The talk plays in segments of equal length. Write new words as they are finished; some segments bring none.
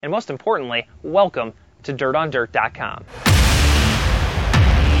and most importantly, welcome to DirtOnDirt.com.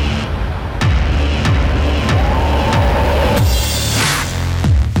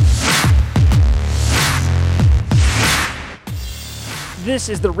 This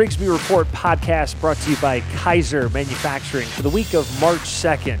is the Rigsby Report podcast brought to you by Kaiser Manufacturing for the week of March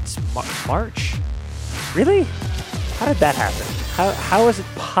 2nd. March? Really? How did that happen? How is it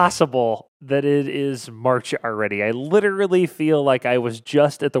possible that it is March already? I literally feel like I was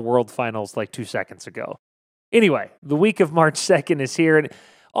just at the World Finals like 2 seconds ago. Anyway, the week of March 2nd is here. And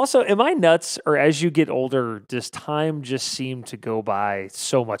also, am I nuts, or as you get older, does time just seem to go by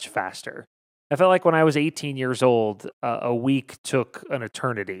so much faster? I felt like when I was 18 years old, a week took an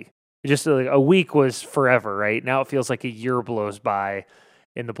eternity. Just like a week was forever, right? Now it feels like a year blows by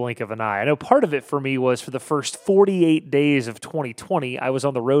in the blink of an eye. I know part of it for me was for the first 48 days of 2020, I was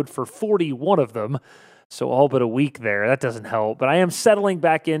on the road for 41 of them, so all but a week there. That doesn't help, but I am settling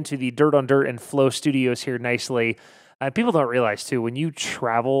back into the Dirt on Dirt and Flow studios here nicely. People don't realize, too, when you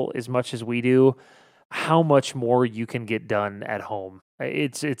travel as much as we do, how much more you can get done at home.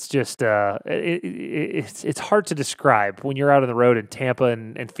 It's just it's hard to describe when you're out on the road in Tampa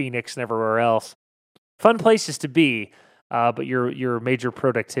and Phoenix and everywhere else. Fun places to be, but your major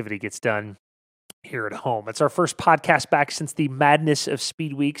productivity gets done here at home. It's our first podcast back since the madness of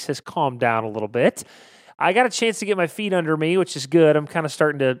Speed Weeks has calmed down a little bit. I got a chance to get my feet under me, which is good. I'm kind of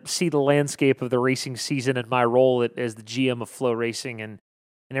starting to see the landscape of the racing season and my role as the GM of Flow Racing and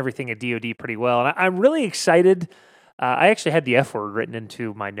everything at DoD pretty well. And I'm really excited. I actually had the F word written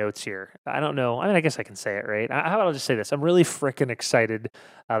into my notes here. I don't know. I mean, I guess I can say it, right? How about I just say this? I'm really freaking excited.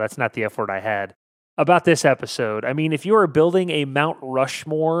 That's not the F word I had. About this episode. I mean, if you are building a Mount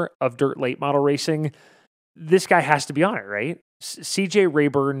Rushmore of dirt late model racing, this guy has to be on it, right? CJ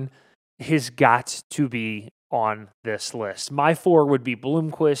Rayburn has got to be on this list. My four would be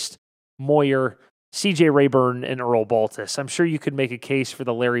Bloomquist, Moyer, CJ Rayburn, and Earl Baltus. I'm sure you could make a case for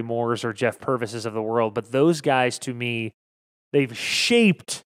the Larry Moores or Jeff Purvises of the world, but those guys, to me, they've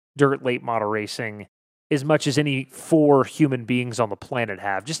shaped dirt late model racing as much as any four human beings on the planet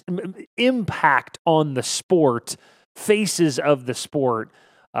have. Just impact on the sport, faces of the sport,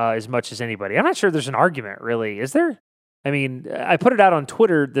 as much as anybody. I'm not sure there's an argument, really. Is there? I mean, I put it out on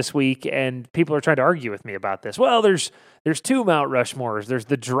Twitter this week, and people are trying to argue with me about this. Well, there's two Mount Rushmores. There's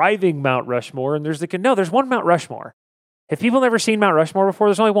the driving Mount Rushmore, and there's one Mount Rushmore. If people never seen Mount Rushmore before,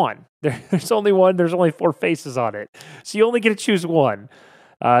 there's only one. There's only one. There's only four faces on it. So you only get to choose one.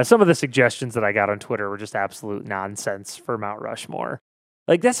 Some of the suggestions that I got on Twitter were just absolute nonsense for Mount Rushmore.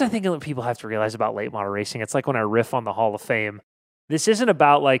 Like, that's the thing that people have to realize about late model racing. It's like when I riff on the Hall of Fame. This isn't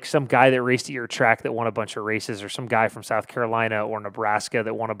about like some guy that raced at your track that won a bunch of races or some guy from South Carolina or Nebraska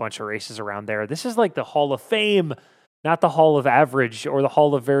that won a bunch of races around there. This is like the Hall of Fame, not the Hall of Average or the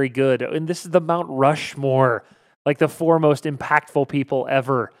Hall of Very Good. And this is the Mount Rushmore, like the four most impactful people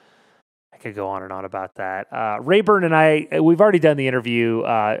ever. I could go on and on about that. Rayburn and I, we've already done the interview.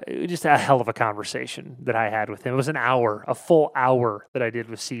 Just a hell of a conversation that I had with him. It was an hour, a full hour that I did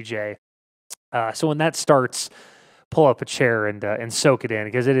with CJ. So when that starts, pull up a chair and soak it in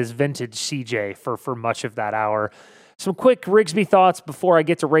because it is vintage CJ for much of that hour. Some quick Rigsby thoughts before I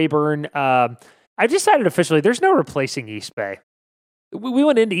get to Rayburn. I've decided officially there's no replacing East Bay. We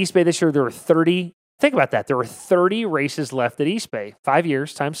went into East Bay this year. There were 30. Think about that. There were 30 races left at East Bay. 5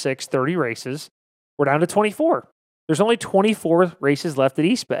 years times 6, 30 races. We're down to 24. There's only 24 races left at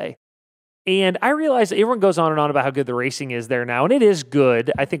East Bay. And I realize everyone goes on and on about how good the racing is there now, and it is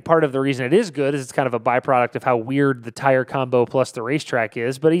good. I think part of the reason it is good is it's kind of a byproduct of how weird the tire combo plus the racetrack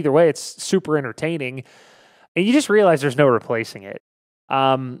is, but either way, it's super entertaining, and you just realize there's no replacing it.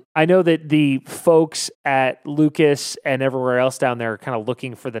 I know that the folks at Lucas and everywhere else down there are kind of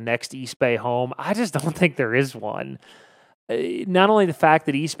looking for the next East Bay home. I just don't think there is one. Not only the fact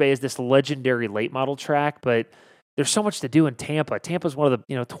that East Bay is this legendary late model track, but there's so much to do in Tampa. Tampa's one of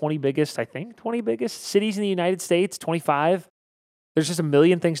the 20 biggest cities in the United States, 25. There's just a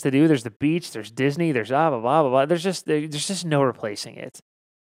million things to do. There's the beach, there's Disney, there's blah, blah, blah, blah. There's just no replacing it.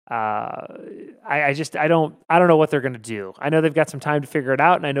 I don't know what they're going to do. I know they've got some time to figure it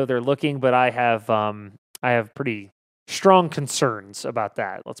out, and I know they're looking, but I have pretty strong concerns about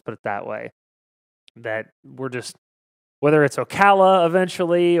that. Let's put it that way. That we're just, whether it's Ocala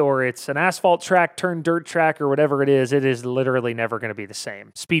eventually or it's an asphalt track turned dirt track or whatever it is literally never going to be the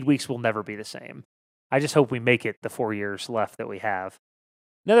same. Speed Weeks will never be the same. I just hope we make it the 4 years left that we have.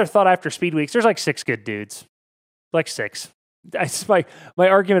 Another thought after Speed Weeks, there's like 6 good dudes. Like 6. It's my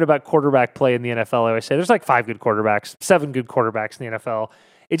argument about quarterback play in the NFL. I always say there's like 5 good quarterbacks, 7 good quarterbacks in the NFL.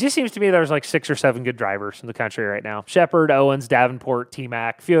 It just seems to me there's like 6 or 7 good drivers in the country right now. Shepard, Owens, Davenport,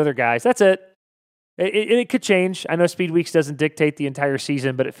 T-Mac, a few other guys. That's it. It could change. I know Speed Weeks doesn't dictate the entire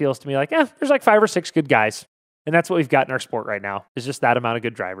season, but it feels to me like, there's like 5 or 6 good guys. And that's what we've got in our sport right now, is just that amount of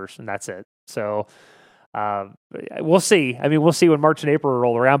good drivers, and that's it. So we'll see. I mean, we'll see when March and April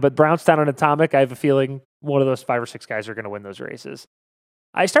roll around, but Brownstown and Atomic, I have a feeling one of those 5 or 6 guys are going to win those races.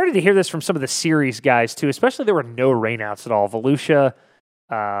 I started to hear this from some of the series guys, too, especially there were no rainouts at all. Volusia,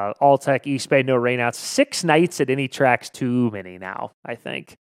 Alltech, East Bay, no rainouts. 6 nights at any track's too many now, I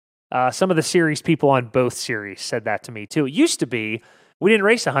think. Some of the series people on both series said that to me, too. It used to be we didn't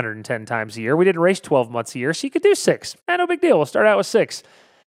race 110 times a year. We didn't race 12 months a year, so you could do 6. No big deal. We'll start out with 6.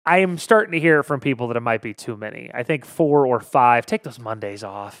 I am starting to hear from people that it might be too many. I think 4 or 5. Take those Mondays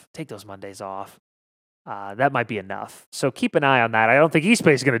off. That might be enough. So keep an eye on that. I don't think East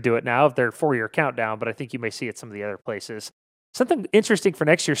Bay is going to do it now if they're 4-year countdown, but I think you may see it some of the other places. Something interesting for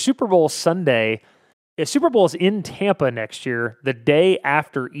next year, Super Bowl Sunday. Super Bowl is in Tampa next year, the day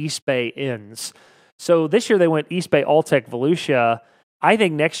after East Bay ends. So this year they went East Bay, Alltech, Volusia. I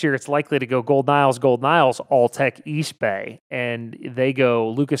think next year it's likely to go Gold Niles, Alltech, East Bay, and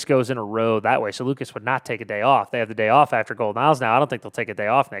Lucas goes in a row that way. So Lucas would not take a day off. They have the day off after Gold Niles now. I don't think they'll take a day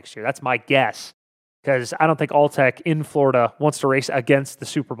off next year. That's my guess, because I don't think Alltech in Florida wants to race against the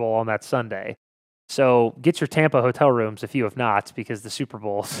Super Bowl on that Sunday. So get your Tampa hotel rooms if you have not, because the Super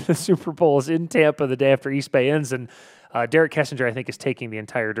Bowl is in Tampa the day after East Bay ends, and Derek Kessinger, I think, is taking the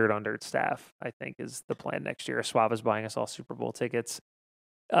entire Dirt on Dirt staff, I think, is the plan next year. Suave is buying us all Super Bowl tickets.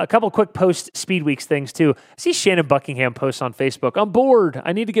 A couple quick post-Speed Weeks things, too. I see Shannon Buckingham posts on Facebook, I'm bored.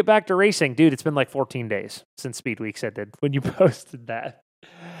 I need to get back to racing. Dude, it's been like 14 days since Speed Weeks ended when you posted that.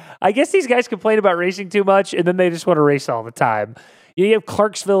 I guess these guys complain about racing too much, and then they just want to race all the time. You have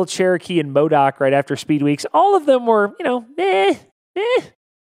Clarksville, Cherokee, and Modoc right after Speed Weeks. All of them were,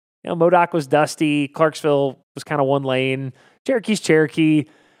 Modoc was dusty. Clarksville was kind of one lane. Cherokee's Cherokee.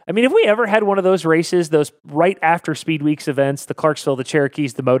 I mean, if we ever had one of those races, those right after Speed Weeks events, the Clarksville, the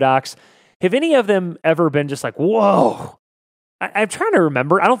Cherokees, the Modocs, have any of them ever been just like, whoa? I'm trying to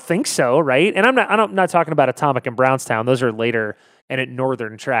remember. I don't think so, right? And I'm not talking about Atomic and Brownstown. Those are later and at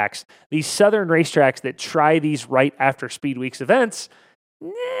northern tracks. These southern racetracks that try these right after Speed Weeks events,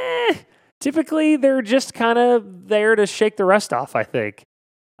 typically they're just kind of there to shake the rust off, I think.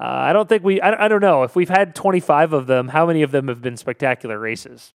 I don't think I don't know. If we've had 25 of them, how many of them have been spectacular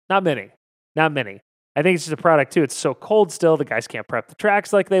races? Not many. I think it's just a product, too. It's so cold still. The guys can't prep the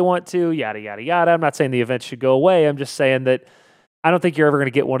tracks like they want to, yada, yada, yada. I'm not saying the event should go away. I'm just saying that I don't think you're ever going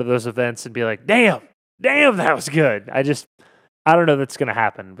to get one of those events and be like, damn, that was good. I don't know that's going to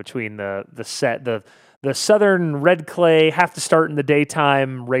happen between the southern red clay, have to start in the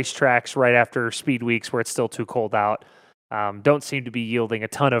daytime racetracks right after Speed Weeks where it's still too cold out. Don't seem to be yielding a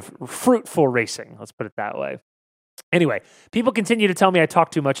ton of fruitful racing. Let's put it that way. Anyway, people continue to tell me I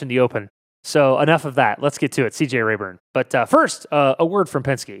talk too much in the open. So enough of that. Let's get to it. CJ Rayburn. But first, a word from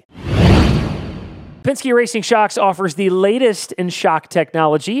Penske. Penske Racing Shocks offers the latest in shock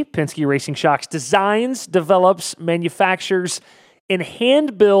technology. Penske Racing Shocks designs, develops, manufactures, and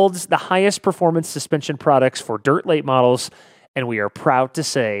hand builds the highest performance suspension products for dirt late models. And we are proud to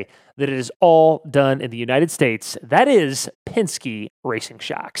say that it is all done in the United States. That is Penske Racing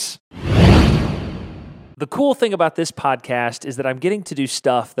Shocks. The cool thing about this podcast is that I'm getting to do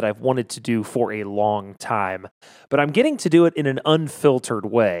stuff that I've wanted to do for a long time, but I'm getting to do it in an unfiltered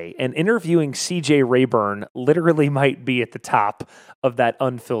way, and interviewing CJ Rayburn literally might be at the top of that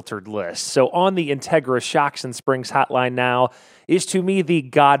unfiltered list. So on the Integra Shocks and Springs hotline now is, to me, the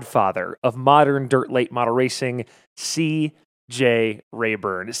godfather of modern dirt late model racing, CJ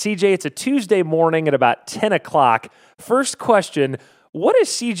Rayburn. CJ, it's a Tuesday morning at about 10 o'clock. First question, what is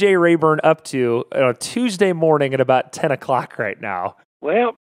CJ Rayburn up to on a Tuesday morning at about 10 o'clock right now?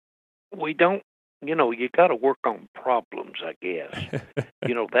 Well, we don't, you got to work on problems, I guess.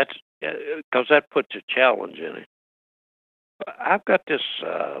 That's because that puts a challenge in it. I've got this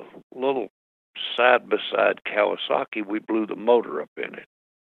little side-by-side Kawasaki. We blew the motor up in it.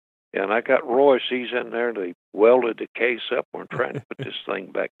 And I got Royce, he's in there. They welded the case up. We're trying to put this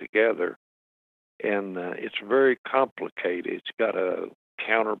thing back together. And it's very complicated. It's got a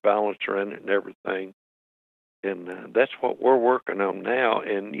counterbalancer in it and everything. And that's what we're working on now.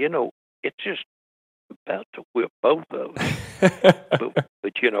 And, it's just about to whip both of them.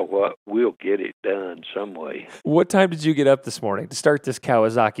 but you know what? We'll get it done some way. What time did you get up this morning to start this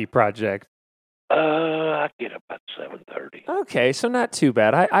Kawasaki project? I get up at 7:30. Okay, so not too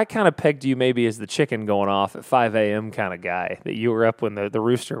bad. I kind of pegged you maybe as the chicken going off at 5 a.m. kind of guy, that you were up when the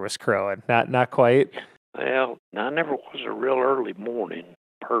rooster was crowing. Not quite? Well, I never was a real early morning.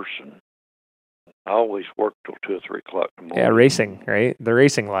 person. I always worked till 2 or 3 o'clock in the morning. Yeah, racing, right? The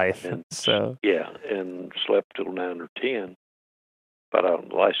racing life. And, So yeah, and slept till 9 or 10. But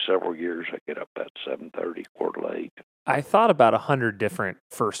the last several years, I get up at 7:30, 7:45. I thought about 100 different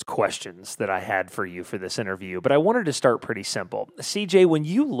first questions that I had for you for this interview, but I wanted to start pretty simple. CJ, when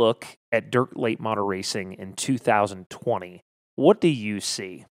you look at dirt late model racing in 2020, what do you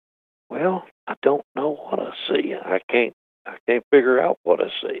see? Well, I don't know what I see. I can't figure out what I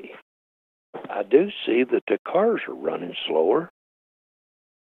see. I do see that the cars are running slower.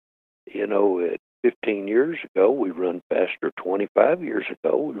 You know, 15 years ago, we run faster. 25 years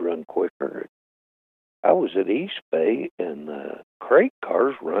ago, we run quicker. I was at East Bay, and the crate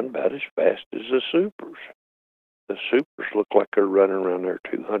cars run about as fast as the supers. The supers look like they're running around there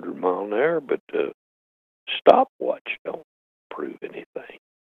 200 mile an hour, but the stopwatch don't prove anything.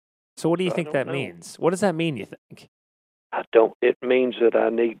 So what do you I think don't that know. means? What does that mean, you think? It means that I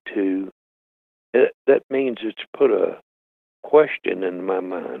need to, that means it's put a question in my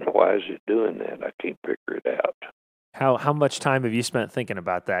mind. Why is it doing that? I can't figure it out. How much time have you spent thinking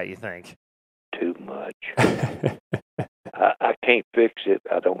about that, you think? Too much. I can't fix it.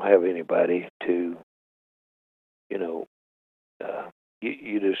 I don't have anybody to, you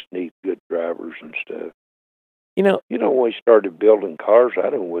just need good drivers and stuff. When we started building cars, I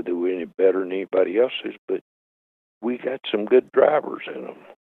don't know whether we were any better than anybody else's, but we got some good drivers in them.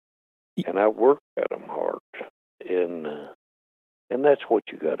 And I worked at them hard. And that's what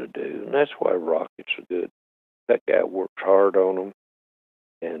you got to do. And that's why Rocket's are good. That guy works hard on them.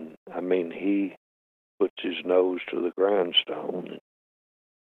 And, I mean, he puts his nose to the grindstone. And,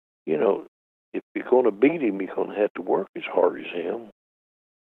 if you're going to beat him, you're going to have to work as hard as him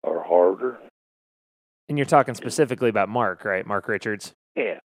or harder. And you're talking specifically about Mark, right? Mark Richards?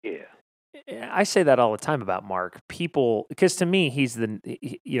 Yeah. I say that all the time about Mark. People, because to me, he's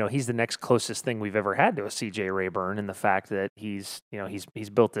the next closest thing we've ever had to a CJ Rayburn, in the fact that he's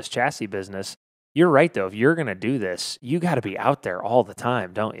built this chassis business. You're right, though. If you're going to do this, you got to be out there all the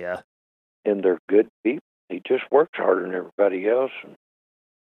time, don't you? And they're good people. He just works harder than everybody else. And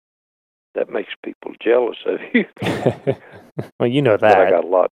that makes people jealous of you. Well, you know that. But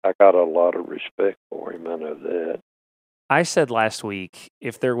I got a lot of respect for him. I know that. I said last week,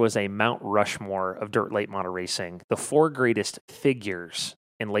 if there was a Mount Rushmore of dirt late model racing, the 4 greatest figures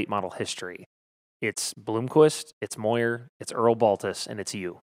in late model history, it's Bloomquist, it's Moyer, it's Earl Baltus, and it's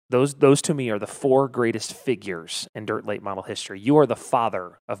you. Those to me are the 4 greatest figures in dirt late model history. You are the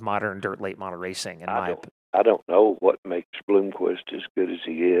father of modern dirt late model racing, in my opinion. I don't know what makes Bloomquist as good as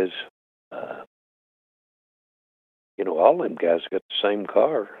he is. All them guys got the same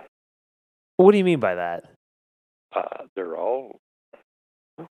car. What do you mean by that? They're all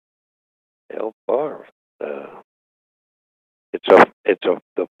L-bar. It's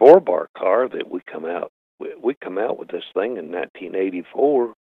the 4-bar car that we come out. We come out with this thing in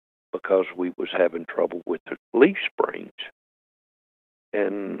 1984 because we was having trouble with the leaf springs,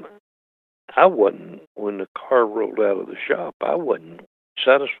 and I wasn't, when the car rolled out of the shop, I wasn't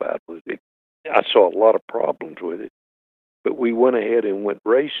satisfied with it. I saw a lot of problems with it. But we went ahead and went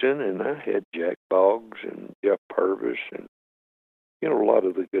racing, and I had Jack Boggs and Jeff Purvis and, a lot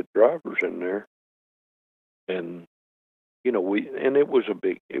of the good drivers in there. And, it was a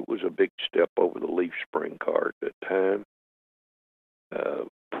big step over the leaf spring car at that time.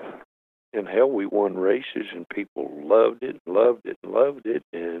 And hell, we won races, and people loved it,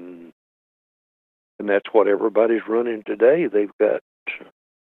 and that's what everybody's running today. They've got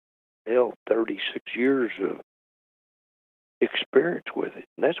 36 years of experience with it,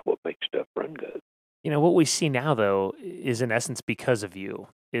 and that's what makes stuff run good. What we see now, though, is in essence because of you.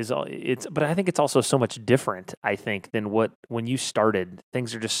 But I think it's also so much different, I think, than when you started.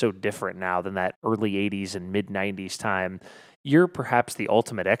 Things are just so different now than that early 80s and mid 90s time. You're perhaps the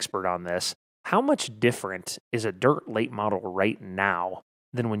ultimate expert on this. How much different is a dirt late model right now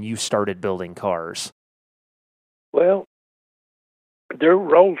than when you started building cars? Well, they're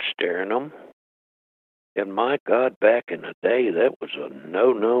roll steering them. And my God, back in the day, that was a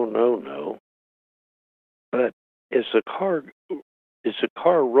no. But as the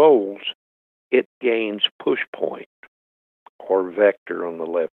car rolls, it gains push point or vector on the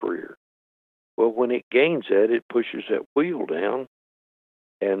left rear. Well, when it gains that, it pushes that wheel down,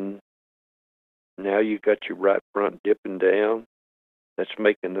 and now you got your right front dipping down. That's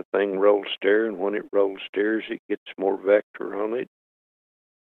making the thing roll steer, and when it roll steers, it gets more vector on it.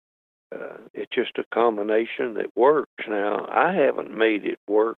 It's just a combination that works. Now, I haven't made it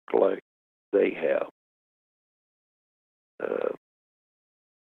work like they have.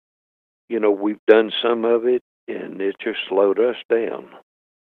 We've done some of it, and it just slowed us down.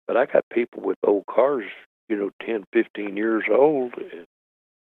 But I got people with old cars, 10, 15 years old. And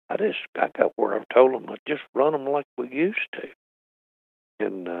I got where I've told them, I just run them like we used to.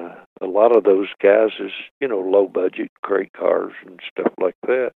 And a lot of those guys is, low budget crate cars and stuff like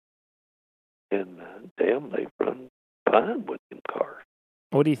that. And damn, they run fine with them cars.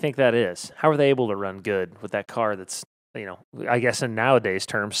 What do you think that is? How are they able to run good with that car that's, I guess in nowadays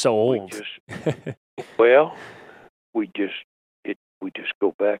terms, so old? We just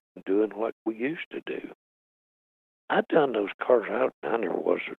go back and doing what we used to do. I done those cars out. I never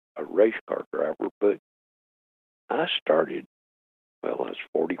was a race car driver, but I started. Well, I was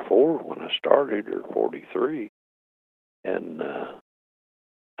 44 when I started, or 43, and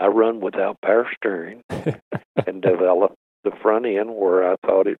I run without power steering and developed the front end where I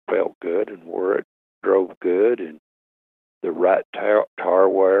thought it felt good and where it drove good and the right tire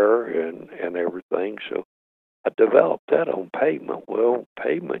wear and everything. So I developed that on pavement. Well,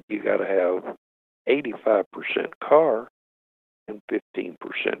 pavement, you got to have 85% car and 15%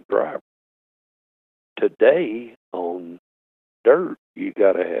 driver. Today, on dirt, you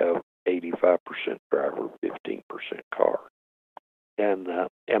got to have 85% driver, 15% car. And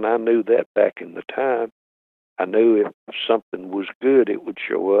I knew that back in the time. I knew if something was good, it would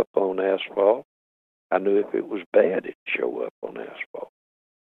show up on asphalt. I knew if it was bad, it'd show up on asphalt.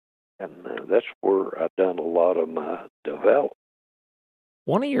 And that's where I've done a lot of my development.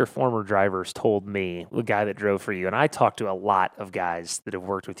 One of your former drivers told me, the guy that drove for you, and I talked to a lot of guys that have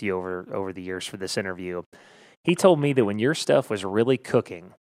worked with you over the years for this interview. He told me that when your stuff was really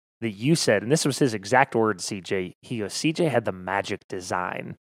cooking, that you said, and this was his exact words, CJ, he goes, CJ had the magic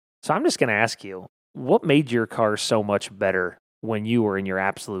design. So I'm just going to ask you, what made your car so much better when you were in your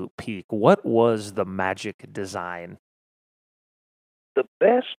absolute peak? What was the magic design? The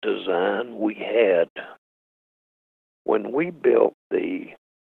best design we had when we built the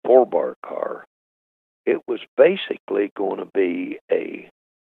 4-bar car, it was basically going to be a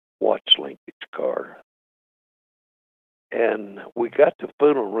watch linkage car. And we got to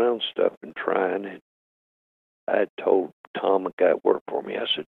fooling around stuff and trying it. I had told Tom, a guy that worked for me, I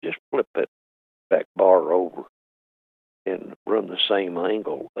said, just flip that back bar over and run the same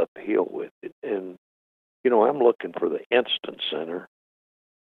angle uphill with it. And, I'm looking for the instant center,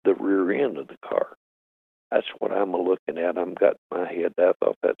 the rear end of the car. That's what I'm looking at. I'm got in my head. I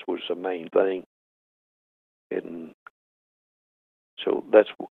thought that was the main thing. And so that's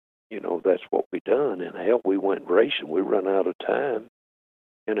what we done. And hell, we went racing. We run out of time,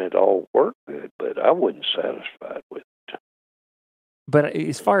 and it all worked good, but I wasn't satisfied with it. But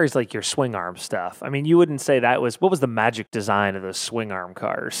as far as like your swing arm stuff, I mean, you wouldn't say what was the magic design of those swing arm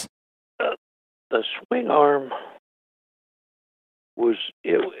cars? The swing arm was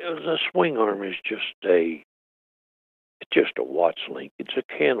a swing arm is just a watch link. It's a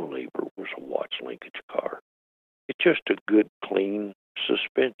cantilever was a watch linkage car. It's just a good, clean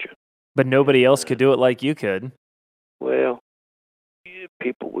suspension. But nobody else could do it like you could. Well,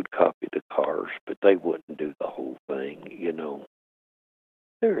 people would copy the cars, but they wouldn't do the whole thing,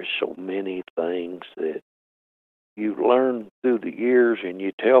 There are so many things that you learn through the years, and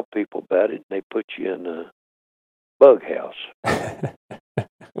you tell people about it, and they put you in a bug house.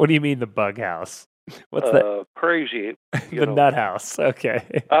 What do you mean the bug house? What's that? Crazy. The nut house. Okay.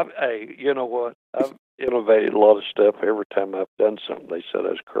 Hey, you know what? I've innovated a lot of stuff. Every time I've done something, they said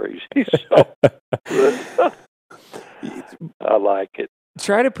I was crazy. So I like it.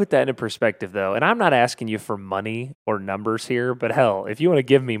 Try to put that into perspective, though. And I'm not asking you for money or numbers here, but hell, if you want to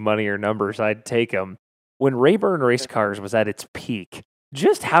give me money or numbers, I'd take them. When Rayburn Race Cars was at its peak,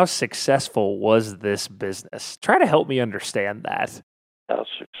 just how successful was this business? Try to help me understand that. How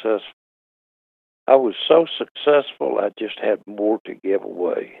successful? I was so successful, I just had more to give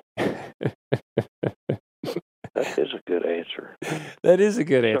away. That is a good answer. That is a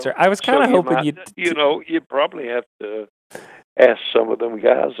good answer. I was kind of hoping you'd probably have to ask some of them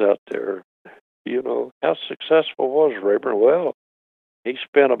guys out there, how successful was Rayburn? Well, he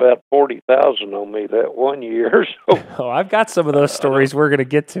spent about $40,000 on me that one year. So. Oh, I've got some of those stories we're going to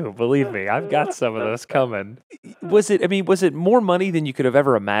get to. Believe me, I've got some of those coming. Was it more money than you could have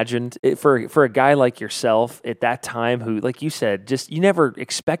ever imagined for a guy like yourself at that time who, like you said, just you never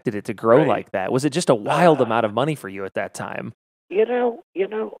expected it to grow like that? Was it just a wild amount of money for you at that time? I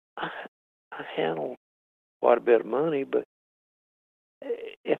handled quite a bit of money, but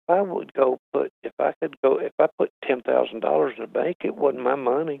if I put $10,000 in the bank, it wasn't my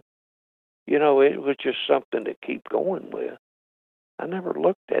money. It was just something to keep going with. I never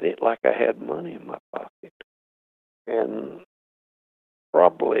looked at it like I had money in my pocket. And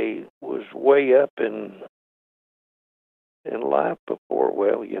probably was way up in in life before.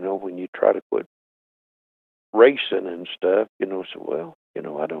 Well, when you try to quit racing and stuff, so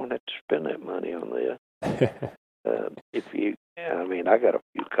I don't have to spend that money on this. I got a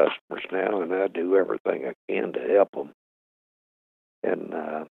few customers now, and I do everything I can to help them. And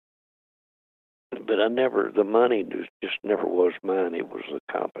but the money just never was mine. It was the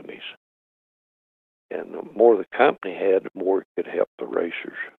company's. And the more the company had, the more it could help the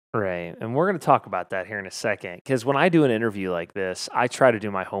racers. Right. And we're going to talk about that here in a second. Because when I do an interview like this, I try to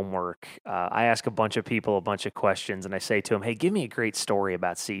do my homework. I ask a bunch of people a bunch of questions, and I say to them, hey, give me a great story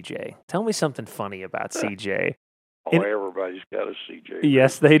about CJ. Tell me something funny about CJ. Everybody's got a CJ.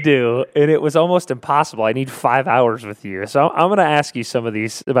 Yes, they do. And it was almost impossible. I need 5 hours with you. So I'm going to ask you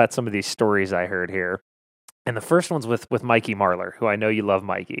about some of these stories I heard here. And the first one's with Mikey Marlar, who I know you love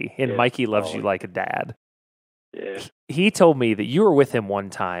Mikey. And Mikey loves you like a dad. Yeah. He told me that you were with him one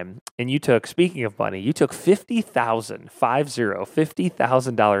time, and speaking of money, you took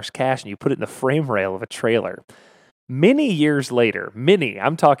 $50,000 cash, and you put it in the frame rail of a trailer. Many years later,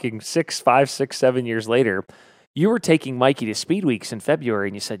 I'm talking 5, 6, 7 years later, you were taking Mikey to Speed Weeks in February,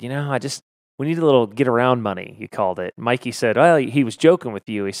 and you said, we need a little get around money, you called it. Mikey said, well, he was joking with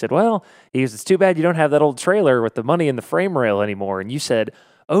you. He said, it's too bad you don't have that old trailer with the money in the frame rail anymore. And you said,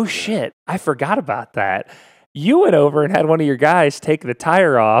 oh shit, I forgot about that. You went over and had one of your guys take the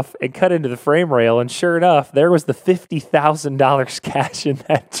tire off and cut into the frame rail, and sure enough, there was the $50,000 cash in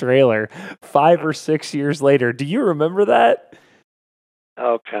that trailer 5 or 6 years later. Do you remember that?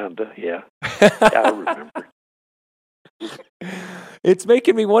 Oh, kinda, yeah. I remember. It's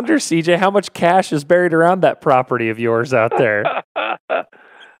making me wonder, CJ, how much cash is buried around that property of yours out there. I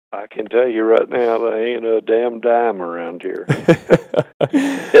can tell you right now, there ain't a damn dime around here.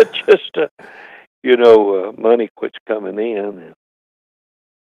 It just, money quits coming in. And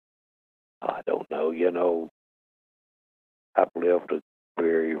I don't know, I've lived a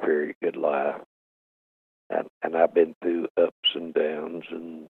very, very good life. And I've been through ups and downs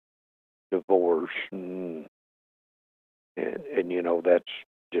and divorce and that's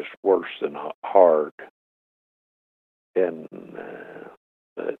just worse than hard. And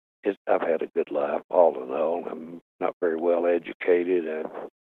but I've had a good life all in all. I'm not very well educated. I've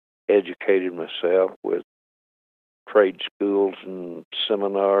educated myself with trade schools and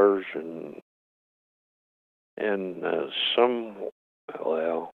seminars and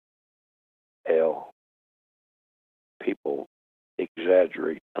people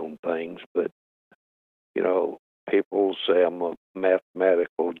exaggerate on things, but people say I'm a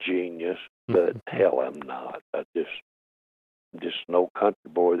mathematical genius, but hell, I'm not. I'm just no country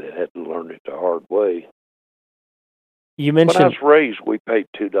boy that had to learn it the hard way. You mentioned when I was raised, we paid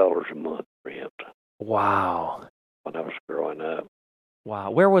 $2 a month rent. Wow. When I was growing up.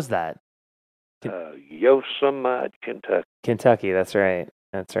 Wow. Where was that? Yosemite, Kentucky. Kentucky. That's right.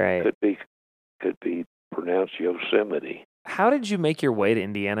 That's right. Could be pronounced Yosemite. How did you make your way to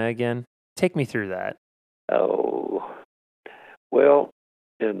Indiana again? Take me through that. Oh, well,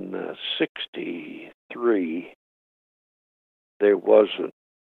 in 1963, there wasn't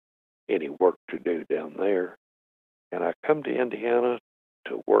any work to do down there. And I come to Indiana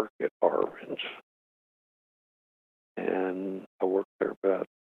to work at Arvin's. And I worked there about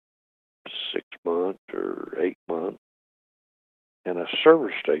 6 months or 8 months. And a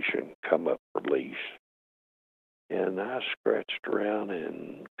service station come up for lease. And I scratched around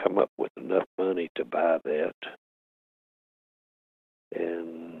and come up with enough money to buy that.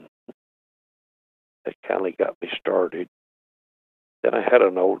 And that kind of got me started. Then I had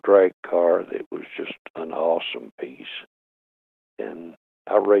an old drag car that was just an awesome piece. And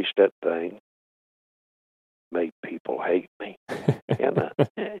I raced that thing, made people hate me.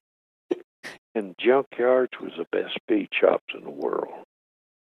 And junkyards was the best speed shops in the world.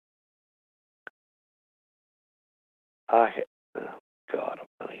 I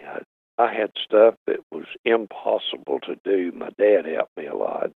had stuff that was impossible to do. My dad helped me a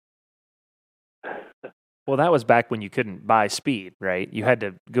lot. Well, that was back when you couldn't buy speed, right? You had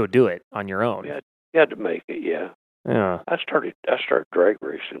to go do it on your own. Yeah, you had to make it. Yeah. Yeah. I started drag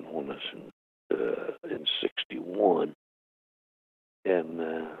racing when I was in '61,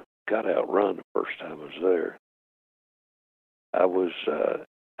 and got outrun the first time I was there. I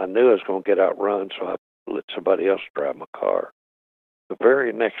knew I was going to get outrun, so I let somebody else drive my car. The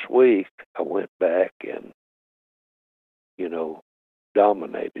very next week, I went back and,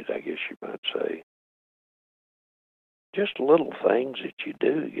 dominated, I guess you might say. Just little things that you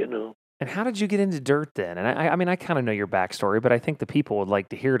do, And how did you get into dirt then? And I kind of know your backstory, but I think the people would like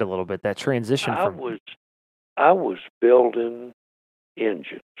to hear it a little bit, that transition from... I was building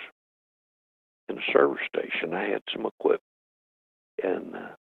engines in a service station. I had some equipment and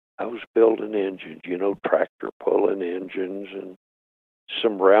I was building engines, tractor pulling engines and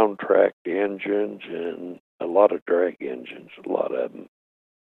some round track engines and a lot of drag engines, a lot of them.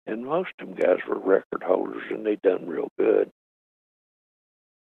 And most of them guys were record holders, and they done real good.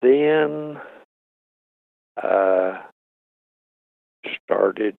 Then I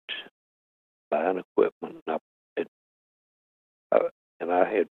started buying equipment, and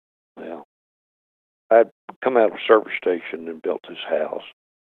I'd come out of a service station and built this house.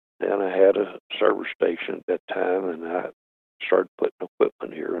 Then I had a service station at that time, and I started putting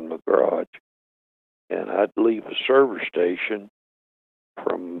equipment here in my garage. And I'd leave a service station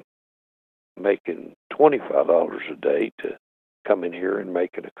from making $25 a day to coming here and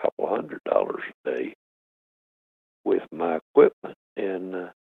making a couple $100 a day with my equipment.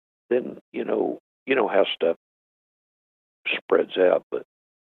 And then, you know how stuff spreads out, but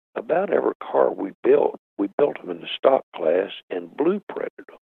about every car we built them in the stock class and blueprinted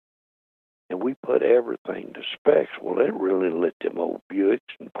them. And we put everything to specs. Well, they really lit them old Buicks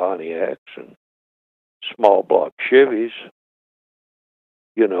and Pontiacs and small block Chevys.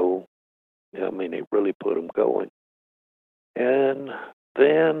 They really put them going. And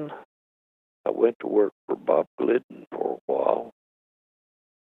then I went to work for Bob Glidden for a while.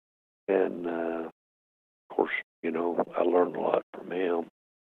 And, of course, I learned a lot from him.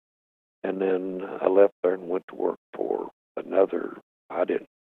 And then I left there and went to work for another. I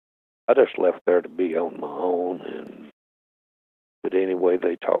just left there to be on my own. But anyway,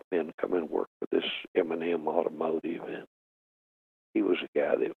 they taught me to come and work for this M&M Automotive. And he was a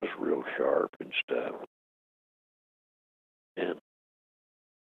guy that was real sharp and stuff. And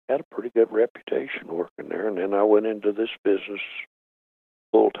had a pretty good reputation working there. And then I went into this business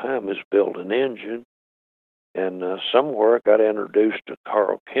full time as building engine. And somewhere I got introduced to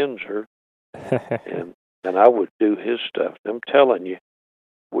Carl Kinzer, and I would do his stuff. And I'm telling you,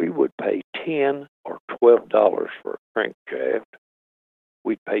 we would pay $10 or $12 for a crankshaft.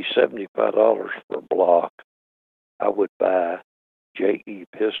 We'd pay $75 for a block. I would buy JE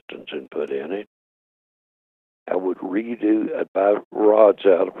pistons and put in it. I'd buy rods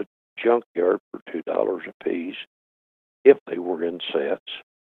out of a junkyard for $2 a piece if they were in sets.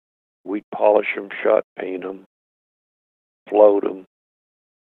 We'd polish them, shot paint them, float them,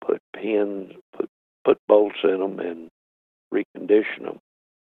 put pins, put bolts in them, and recondition them.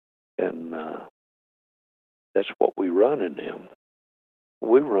 And that's what we run in them.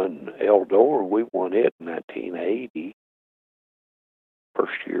 We run Eldor. We won it in 1980,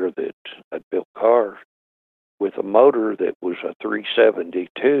 first year that I built cars, with a motor that was a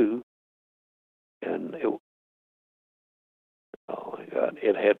 372, and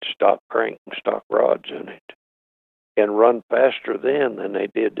it had stock crank and stock rods in it, and run faster then than they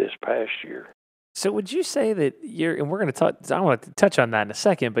did this past year. So would you say that and we're going to talk, I want to touch on that in a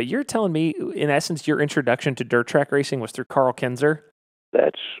second, but you're telling me, in essence, your introduction to dirt track racing was through Carl Kinzer?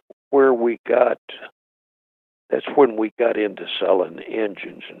 That's when we got into selling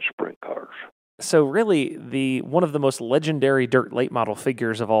engines and sprint cars. So really, one of the most legendary dirt late model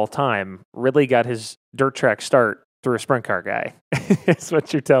figures of all time really got his dirt track start through a sprint car guy. That's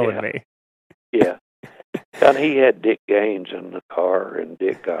what you're telling me. Yeah. And he had Dick Gaines in the car, and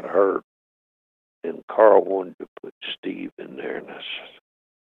Dick got hurt. And Carl wanted to put Steve in there, and I said,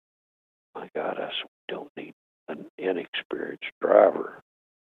 my God, we don't need an inexperienced driver.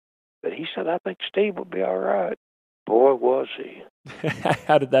 But he said, I think Steve will be all right. Boy, was he.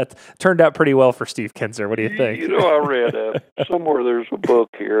 How did that turned out pretty well for Steve Kinzer? What do you think? I read somewhere there's a book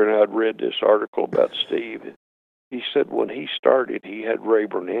here, and I'd read this article about Steve. He said when he started, he had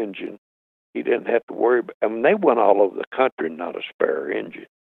Rayburn engine. He didn't have to worry about. They went all over the country, not a spare engine.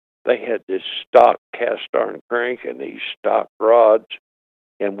 They had this stock cast iron crank and these stock rods,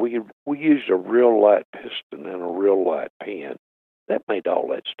 and we used a real light piston and a real light pin. That made all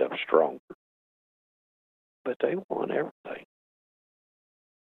that stuff stronger. But they won everything.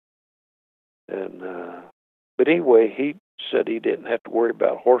 And but anyway, he said he didn't have to worry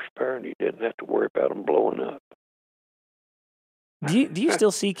about horsepower, and he didn't have to worry about them blowing up. Do you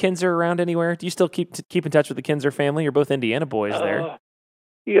still see Kinzer around anywhere? Do you still keep in touch with the Kinzer family? You're both Indiana boys there.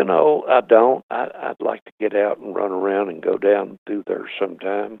 I don't. I'd like to get out and run around and go down through there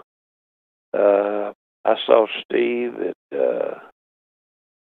sometime. I saw Steve at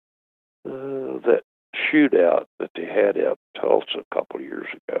that shootout that they had out in Tulsa a couple of years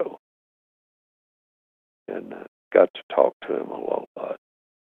ago, and got to talk to him a lot.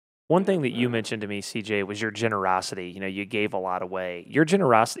 One thing that you mentioned to me, CJ, was your generosity. You gave a lot away. Your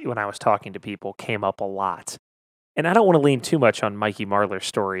generosity, when I was talking to people, came up a lot. And I don't want to lean too much on Mikey Marlar's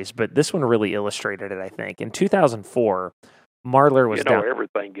stories, but this one really illustrated it, I think. In 2004, Marlar was down.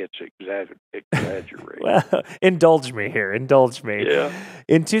 Everything gets exaggerated. Well, indulge me here. Indulge me. Yeah.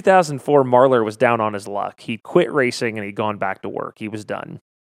 In 2004, Marlar was down on his luck. He'd quit racing and he'd gone back to work. He was done.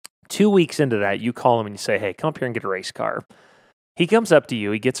 2 weeks into that, you call him and you say, hey, come up here and get a race car. He comes up to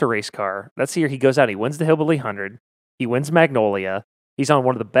you. He gets a race car. That's the year he goes out. He wins the Hillbilly 100. He wins Magnolia. He's on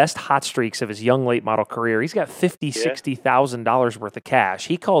one of the best hot streaks of his young late model career. He's got $50,000-$60,000 worth of cash.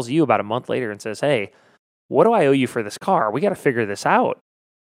 He calls you about a month later and says, hey, what do I owe you for this car? We got to figure this out.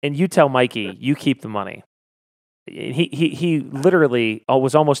 And you tell Mikey, you keep the money. He literally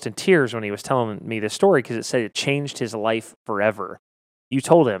was almost in tears when he was telling me this story because it said it changed his life forever. You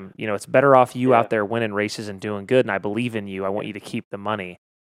told him, it's better off you out there winning races and doing good, and I believe in you. I want you to keep the money.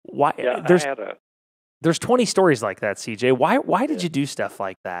 Why? There's 20 stories like that, CJ. Why did you do stuff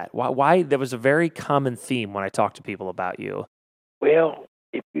like that? Why? That was a very common theme when I talk to people about you. Well,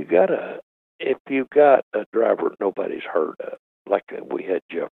 if you got a driver nobody's heard of, like we had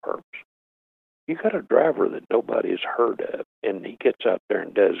Jeff Herbst, you got a driver that nobody's heard of, and he gets out there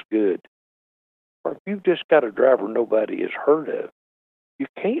and does good. Or if you've just got a driver nobody has heard of, you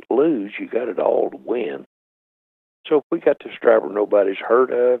can't lose. You got it all to win. So if we got this driver nobody's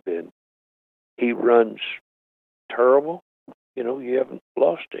heard of, and he runs terrible, you haven't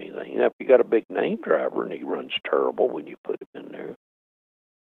lost anything. Now, if you got a big name driver and he runs terrible when you put him in there.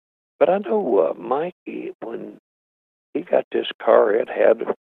 But I know Mikey, when he got this car, it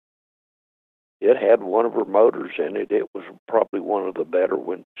had one of her motors in it. It was probably one of the better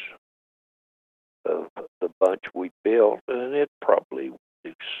ones of the bunch we built, and it probably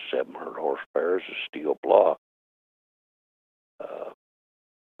do 700 horsepower as a steel block.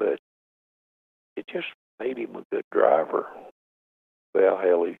 But it just made him a good driver. Well,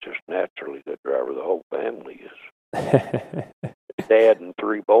 hell, he's just naturally a good driver. The whole family is. Dad and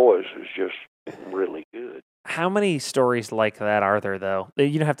 3 boys is just really good. How many stories like that are there, though?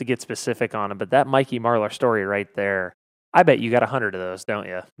 You don't have to get specific on them, but that Mikey Marlar story right there, I bet you got 100 of those, don't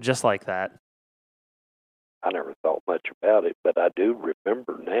you? Just like that. I never thought much about it, but I do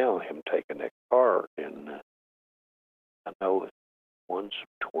remember now him taking that car, and I know it won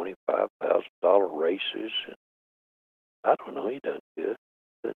some $25,000 races. And I don't know, he done good.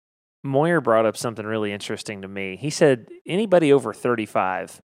 But Moyer brought up something really interesting to me. He said anybody over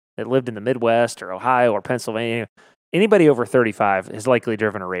 35 that lived in the Midwest or Ohio or Pennsylvania, anybody over 35 has likely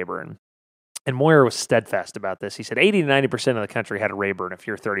driven a Rayburn. And Moyer was steadfast about this. He said 80 to 90% of the country had a Rayburn if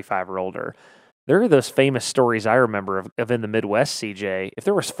you're 35 or older. There are those famous stories I remember of in the Midwest, CJ. If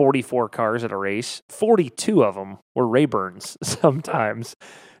there was 44 cars at a race, 42 of them were Rayburns sometimes.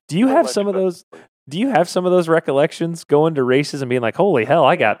 Do you have some of those? Do you have some of those recollections going to races and being like, holy hell,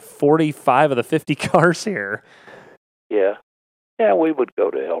 I got 45 of the 50 cars here? Yeah. Yeah, we would go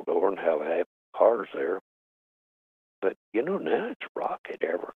to Eldor and have cars there. But, now it's Rocket.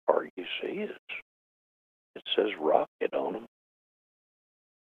 Every car you see, it says Rocket on them.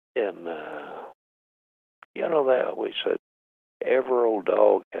 And, they always said, every old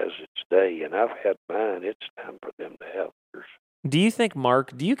dog has its day, and I've had mine. It's time for them to have theirs. Do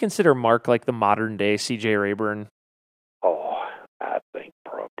you consider Mark like the modern day CJ Rayburn? Oh, I think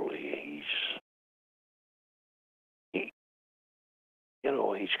probably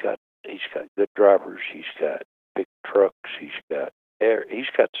he's got good drivers. He's got big trucks. He's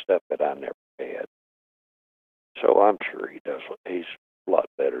got stuff that I never had. So I'm sure he's a lot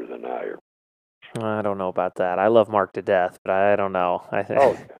better than I am. I don't know about that. I love Mark to death, but I don't know. I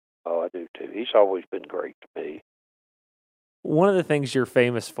do too. He's always been great to me. One of the things you're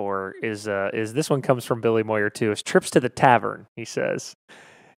famous for is this one comes from Billy Moyer too, is trips to the tavern, he says.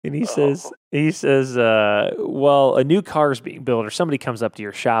 And he says, well, a new car's being built, or somebody comes up to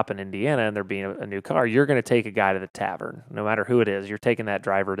your shop in Indiana and there being a new car, you're going to take a guy to the tavern, no matter who it is. You're taking that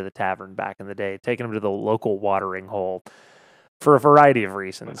driver to the tavern back in the day, taking him to the local watering hole for a variety of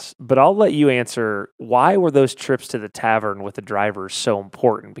reasons. But I'll let you answer, why were those trips to the tavern with the drivers so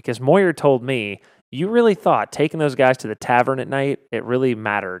important? Because Moyer told me you really thought taking those guys to the tavern at night, it really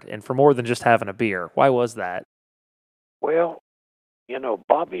mattered, and for more than just having a beer. Why was that? Well,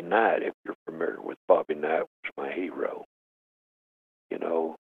 Bobby Knight, if you're familiar with Bobby Knight, was my hero.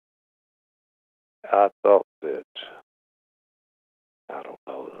 I thought that, I don't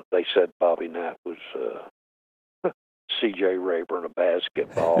know, they said Bobby Knight was C.J. Rayburn of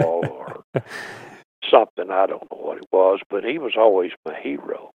basketball or something. I don't know what it was, but he was always my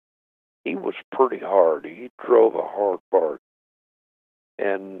hero. He was pretty hard. He drove a hard part.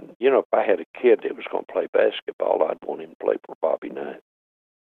 And, if I had a kid that was going to play basketball, I'd want him to play for Bobby Knight.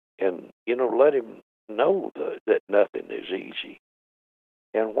 And, let him know that nothing is easy.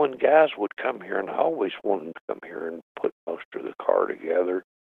 And when guys would come here, and I always wanted them to come here and put most of the car together,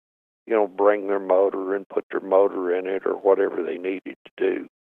 bring their motor and put their motor in it or whatever they needed to do.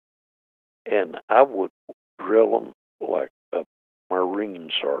 And I would drill them like a Marine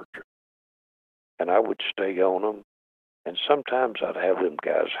sergeant. And I would stay on them. And sometimes I'd have them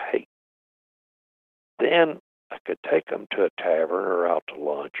guys hate. Then I could take them to a tavern or out to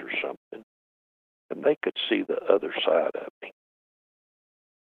lunch or something, and they could see the other side of me.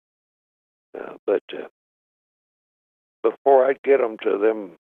 But before I'd get them to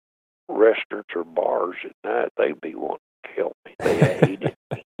them restaurants or bars at night, they'd be wanting to kill me. They hated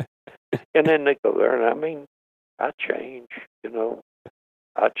me. And then they go there, and I change,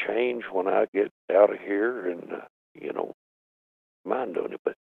 I change when I get out of here and, mind doing it.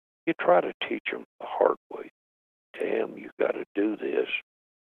 But you try to teach them the hard way. Damn, you got to do this.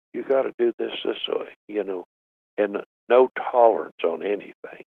 You got to do this way, and no tolerance on anything.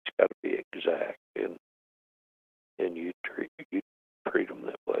 It's got to be exact, and you treat them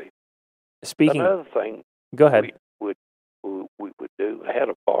that way. Speaking, another thing, go ahead. We would do. I had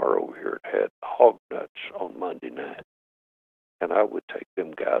a bar over here that had hog nuts on Monday night, and I would take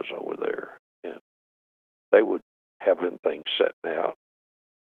them guys over there, and they would have them things setting out.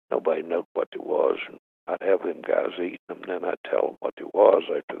 Nobody knew what it was, and I'd have them guys eating them, and then I'd tell them what it was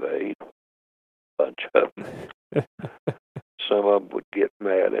after they ate them. A bunch of them. Some of them would get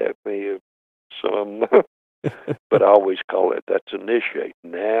mad at me, some, but I always call it, that's initiate.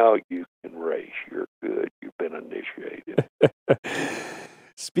 Now you can race. You're good. You've been initiated.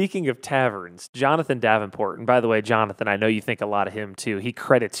 Speaking of taverns, Jonathan Davenport, and by the way, Jonathan, I know you think a lot of him too. He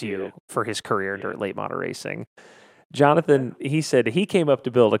credits you for his career in dirt late model racing. Jonathan, he said he came up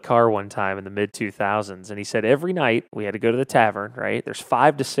to build a car one time in the mid-2000s, and he said every night we had to go to the tavern, right? There's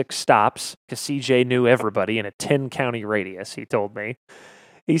 5 to 6 stops because CJ knew everybody in a 10-county radius, he told me.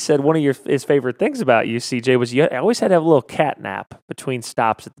 He said one of his favorite things about you, CJ, was you always had to have a little cat nap between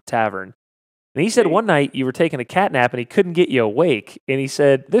stops at the tavern. And he said one night you were taking a cat nap and he couldn't get you awake. And he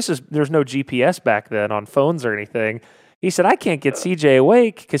said, there's no GPS back then on phones or anything. He said, I can't get CJ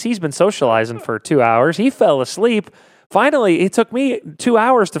awake because he's been socializing for 2 hours. He fell asleep. Finally, it took me 2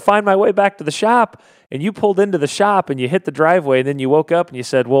 hours to find my way back to the shop. And you pulled into the shop and you hit the driveway. And then you woke up and you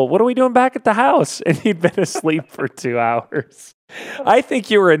said, well, what are we doing back at the house? And he'd been asleep for 2 hours. I think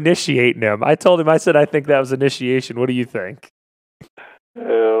you were initiating him. I told him, I said, I think that was initiation. What do you think?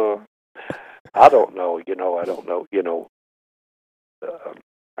 I don't know. I don't know.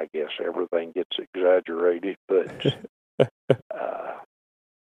 I guess everything gets exaggerated, but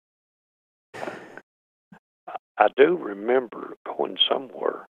I do remember going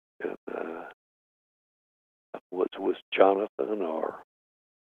somewhere and was with Jonathan or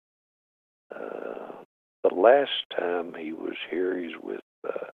the last time he was here, he's with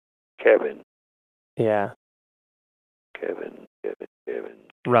Kevin. Yeah. Kevin.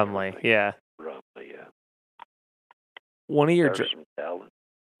 Rumley, yeah. Rumley, yeah. One of your some talent.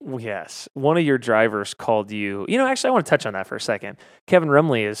 Yes. One of your drivers called you. Actually, I want to touch on that for a second. Kevin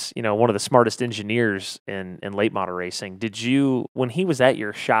Rumley is, one of the smartest engineers in late model racing. When he was at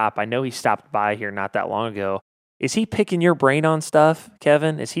your shop, I know he stopped by here not that long ago. Is he picking your brain on stuff,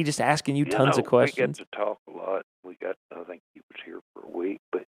 Kevin? Is he just asking you tons of questions? We get to talk a lot. I think he was here for a week,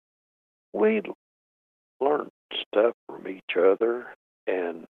 but we learned stuff from each other,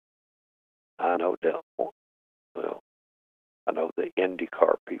 and I know that, I know the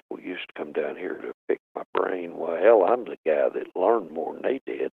IndyCar people used to come down here to pick my brain. Well, hell, I'm the guy that learned more than they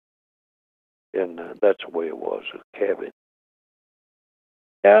did. And that's the way it was with Kevin.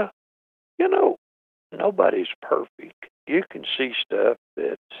 Yeah, nobody's perfect. You can see stuff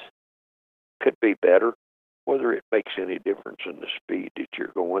that could be better, whether it makes any difference in the speed that you're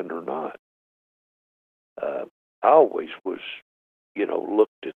going or not. I always was,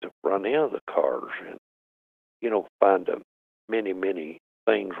 looked at the front end of the cars and, find many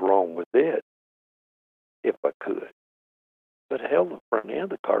things wrong with it if I could. But hell, the front end of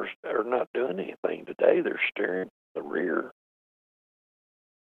the cars are not doing anything today. They're steering the rear.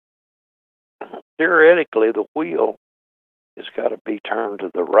 Theoretically, the wheel has got to be turned to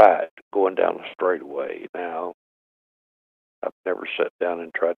the right going down the straightaway. Now, I've never sat down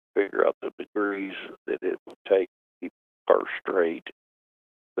and tried to figure out the degrees that it would take to keep the car straight.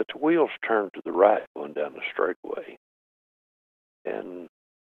 But the wheel's turned to the right going down the straightaway. And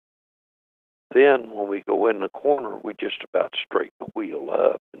then when we go in the corner, we just about straighten the wheel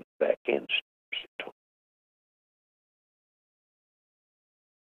up and the back end steps.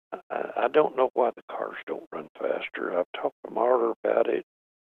 I don't know why the cars don't run faster. I've talked to Marler about it.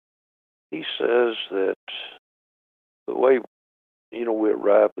 He says that the way, we'll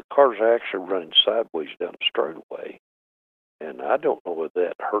arrive, the car's actually running sideways down the straightaway. And I don't know whether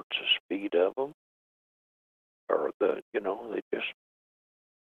that hurts the speed of them or they just,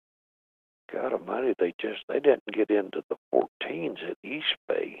 God almighty, they didn't get into the 14s at East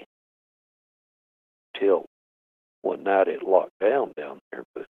Bay till one night it locked down there.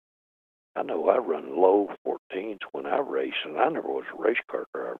 But I know I run low 14s when I race, and I never was a race car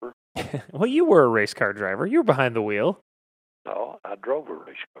driver. Well, you were a race car driver. You were behind the wheel. No, I drove a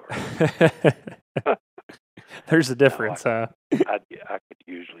race car. There's a difference, I could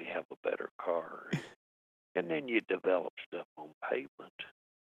usually have a better car. And then you develop stuff on pavement.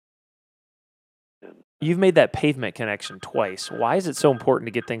 And you've made that pavement connection twice. Why is it so important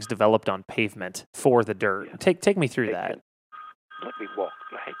to get things developed on pavement for the dirt? Yeah. Take me through that. Let me walk.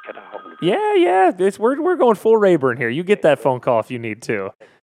 Hey, can I hold it? Yeah. We're going full Rayburn here. You get that phone call if you need to.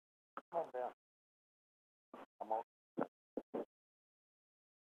 Calm down.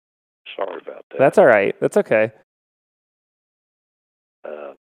 Sorry about that. That's all right. That's okay.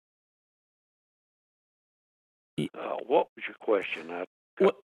 What was your question?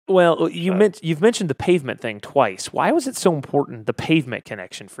 Well, you've mentioned the pavement thing twice. Why was it so important, the pavement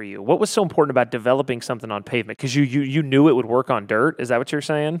connection for you? What was so important about developing something on pavement? Because you knew it would work on dirt? Is that what you're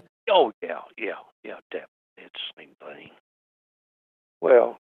saying? Oh, yeah, definitely. It's the same thing.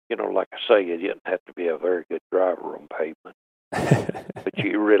 Well, like I say, you didn't have to be a very good driver on pavement, but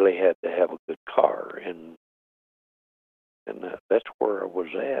you really had to have a good car, and that's where I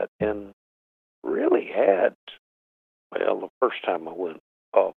was at, and really had. Well, the first time I went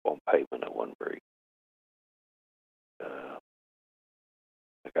off on pavement, I wasn't very.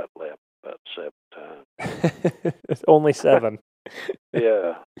 I got left about 7 times. It's only 7.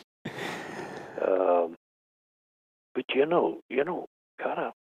 Yeah. But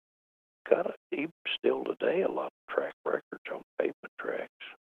gotta even still today, a lot of track records on pavement tracks.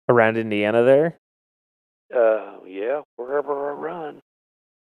 Around Indiana there? Yeah, wherever I run.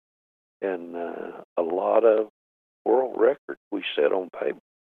 And a lot of world records we set on pavement.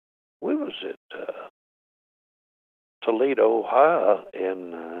 We was at Toledo, Ohio,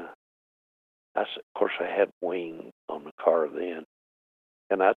 and of course I had wing on the car then,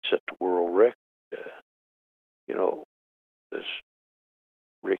 and I'd set the world record. This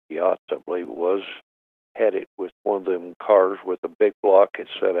Ricky Otts, I believe it was, had it with one of them cars with a big block. It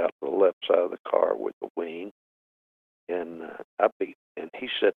set out to the left side of the car with the wing, and he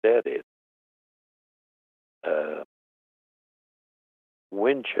set that at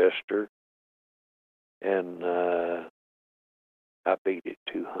Winchester, and I beat it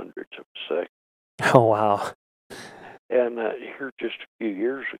 200ths of a second. Oh, wow. And here just a few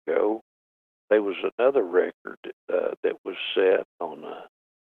years ago, there was another record that was set on a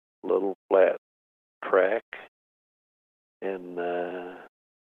little flat track, and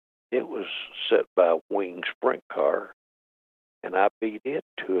it was set by a wing sprint car, and I beat it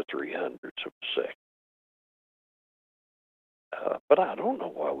 2 or 300ths of a second. But I don't know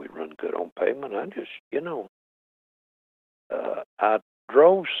why we run good on pavement. I just, I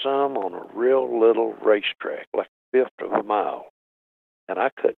drove some on a real little racetrack, like a fifth of a mile, and I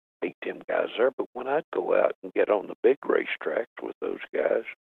couldn't beat them guys there. But when I'd go out and get on the big racetracks with those guys,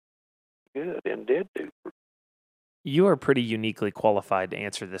 good, and did do. You are pretty uniquely qualified to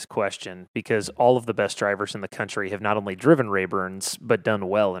answer this question because all of the best drivers in the country have not only driven Rayburns, but done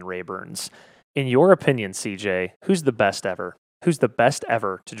well in Rayburns. In your opinion, CJ, who's the best ever? Who's the best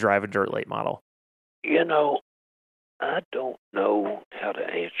ever to drive a dirt late model? I don't know how to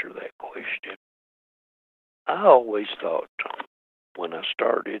answer that question. I always thought when I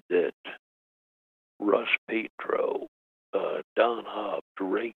started that Russ Petro, Don Hobbs,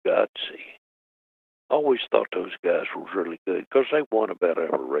 Ray Godsey, always thought those guys were really good because they won about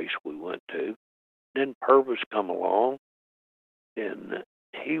every race we went to. Then Purvis come along, and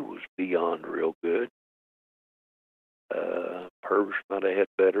he was beyond real good. Purvis might have had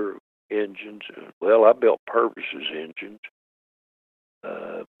better engines. Well, I built Purvis's engines,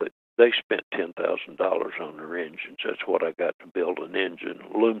 but they spent $10,000 on their engines. That's what I got to build an engine,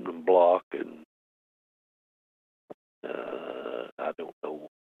 aluminum block, and I don't know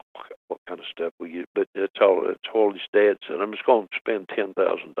what kind of stuff we use, but that's all his dad said. I'm just going to spend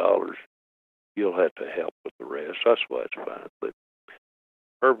 $10,000. You'll have to help with the rest. That's why it's fine. But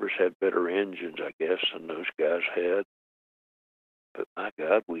Purvis had better engines, I guess, than those guys had. But my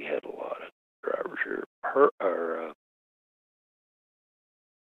God, we had a lot of drivers here.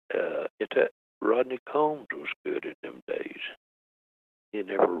 Rodney Combs was good in them days. Him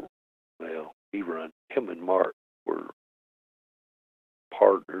and Mark were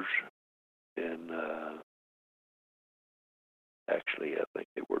partners, and Actually, I think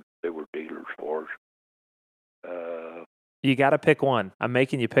they were dealers for us. You got to pick one. I'm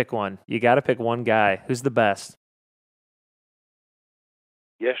making you pick one. You got to pick one guy. Who's the best?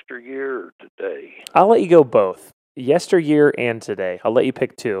 Yesteryear or today? I'll let you go both. Yesteryear and today. I'll let you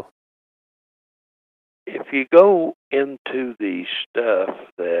pick two. If you go into the stuff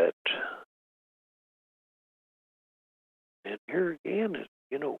that, and here again is,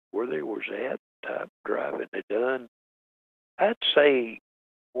 where they was at, type driving it done, I'd say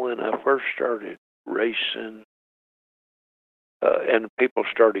when I first started racing, and people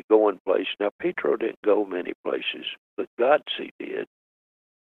started going places. Now, Petro didn't go many places, but Godsey did.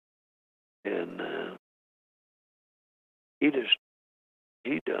 And he done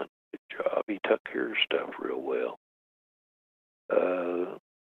a good job. He took care of stuff real well.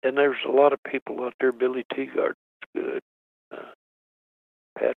 And there's a lot of people out there. Billy Teagard was good.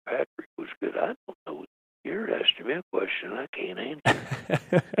 Pat Patrick was good. I don't know. You're asking me a question I can't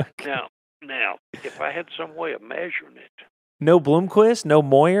answer. Now, if I had some way of measuring it. No Bloomquist, no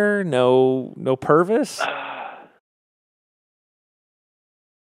Moyer, no Purvis?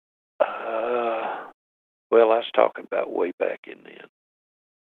 Well, I was talking about way back in then.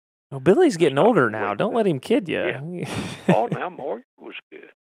 Well, Billy's getting older now. Don't let him kid you. Yeah. Oh, now Moyer was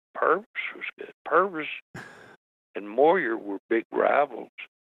good. Purvis was good. Purvis and Moyer were big rivals.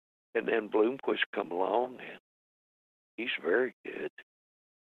 And then Bloomquist come along, and he's very good.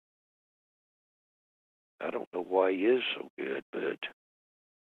 I don't know why he is so good, but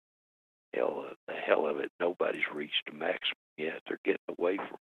the hell of it, nobody's reached the maximum yet. They're getting away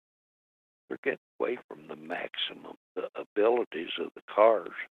from the maximum, the abilities of the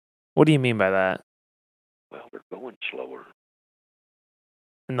cars. What do you mean by that? Well, they're going slower.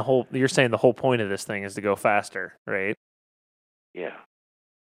 And you're saying the whole point of this thing is to go faster, right? Yeah.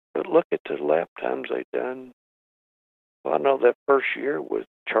 But look at the lap times they done. Well, I know that first year with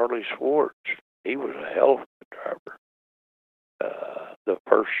Charlie Schwartz, he was a hell of a driver. The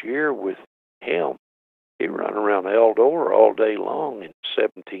first year with him, he ran around Eldora all day long in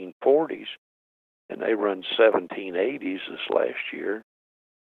 1740s, and they run 1780s this last year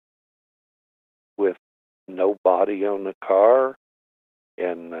with no body on the car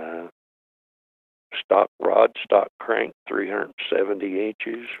and stock rod, stock crank, 370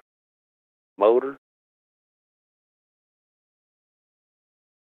 inches motor.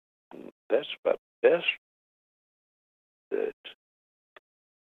 And that's about the best that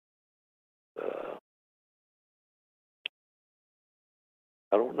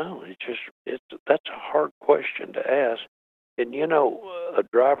I don't know. That's a hard question to ask. And a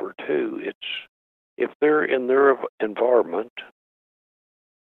driver too. If they're in their environment,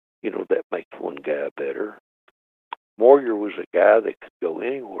 that makes one guy better. Moyer was a guy that could go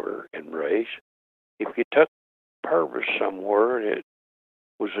anywhere and race. If you took Purvis somewhere and it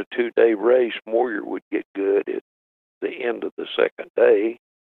was a 2-day race, Moyer would get good at the end of the second day.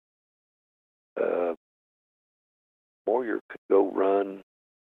 Moyer could go run.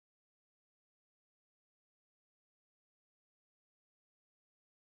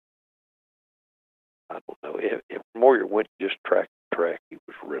 I don't know. If Moyer went just track to track, he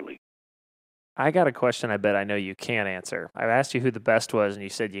was really. I got a question I bet I know you can't answer. I've asked you who the best was, and you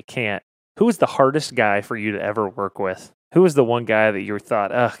said you can't. Who was the hardest guy for you to ever work with? Who was the one guy that you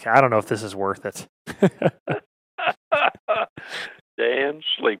thought, ugh, I don't know if this is worth it? Dan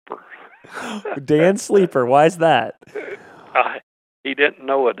Sleeper. Dan Sleeper. Why is that? He didn't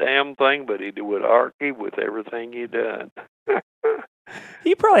know a damn thing, but he would argue with everything he done.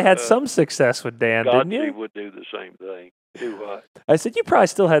 You probably had some success with Dan, didn't you? Godsey would do the same thing. Do what? I said you probably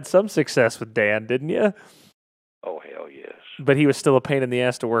still had some success with Dan, didn't you? Oh, hell yes. But he was still a pain in the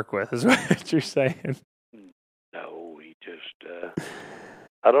ass to work with, is what you're saying. No, he just,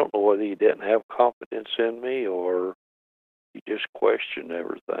 I don't know whether he didn't have confidence in me or he just questioned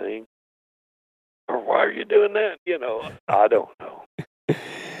everything. Or why are you doing that? I don't know.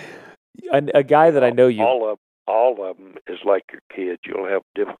 A guy that I know you... All of them is like your kids. You'll have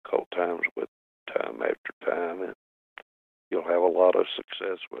difficult times with time after time, and you'll have a lot of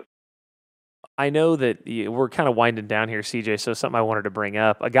success with. I know that we're kind of winding down here, CJ, so something I wanted to bring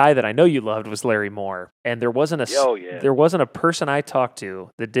up. A guy that I know you loved was Larry Moore, and there wasn't a person I talked to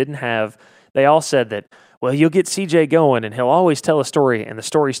that didn't have. They all said that, well, you'll get CJ going, and he'll always tell a story, and the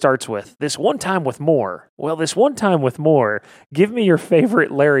story starts with, this one time with Moore. Well, this one time with Moore. Give me your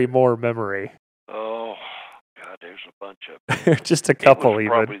favorite Larry Moore memory. Oh, God, there's a bunch of them. Just a couple, he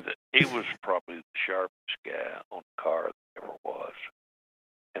was probably the sharpest guy on the car that ever was.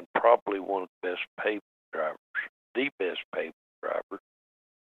 And probably one of the best pavement drivers, the best pavement driver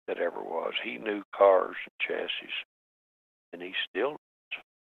that ever was. He knew cars and chassis and he still does.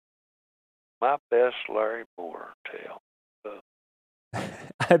 My best Larry Moore tale.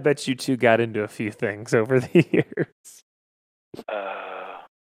 I bet you two got into a few things over the years.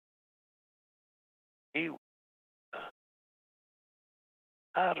 He,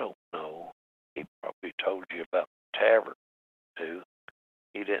 I don't know. He probably told you about the tavern, too.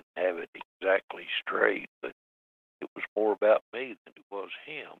 He didn't have it exactly straight, but it was more about me than it was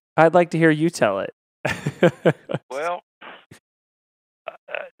him. I'd like to hear you tell it. Well,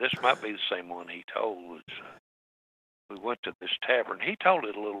 this might be the same one he told. We went to this tavern. He told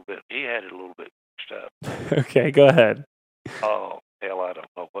it a little bit. He had it a little bit mixed up. Okay, go ahead. Oh, hell, I don't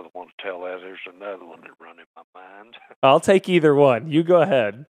know whether I want to tell that. There's another one that run in my mind. I'll take either one. You go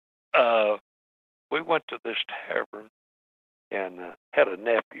ahead. We went to this tavern and had a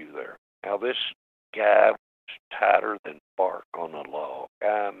nephew there. Now, this guy was tighter than bark on a log.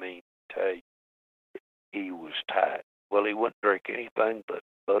 I mean, tell you, he was tight. Well, he wouldn't drink anything but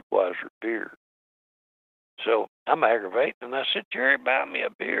Budweiser beer. So I'm aggravated, and I said, Jerry, buy me a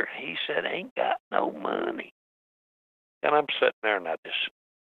beer. He said, ain't got no money. And I'm sitting there, and I just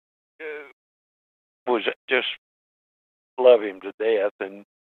love him to death.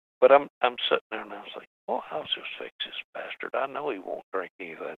 But I'm sitting there, and I was like, well, I'll just fix this bastard. I know he won't drink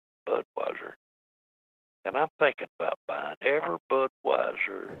anything but Budweiser. And I'm thinking about buying every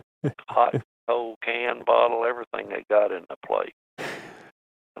Budweiser, hot, cold can, bottle, everything they got in the place.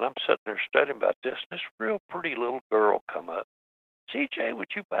 And I'm sitting there studying about this, and this real pretty little girl come up. CJ, would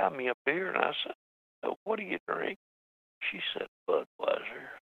you buy me a beer? And I said, oh, what do you drink? She said, Budweiser.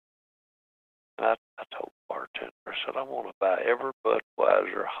 And I told the bartender, I said, I want to buy every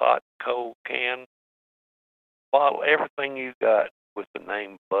Budweiser, hot, cold can, bottle, everything you got with the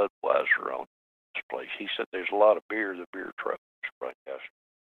name Budweiser on this place. He said, there's a lot of beer the beer truck sprung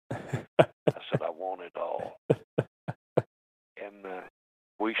yesterday. I said, I want it all. And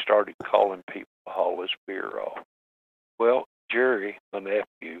we started calling people to haul this beer off. Well, Jerry, my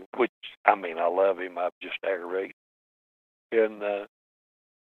nephew, which, I mean, I love him. I'm just aggravated. And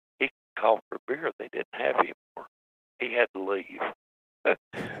he called for beer. They didn't have him more. He had to leave.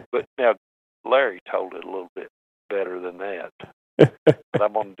 But now, Larry told it a little bit better than that. But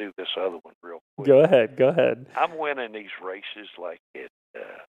I'm going to do this other one real quick. Go ahead. I'm winning these races like at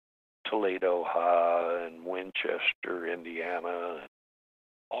Toledo, Ohio, and Winchester, Indiana, and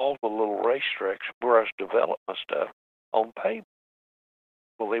all the little racetracks where I was developing my stuff on paper.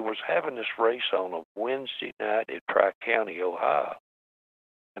 Well, they was having this race on a Wednesday night at Tri-County, Ohio.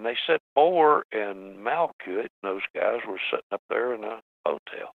 And they said Moore and Malkuth, those guys were sitting up there in a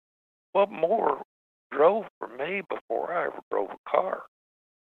hotel. Well, Moore drove for me before I ever drove a car.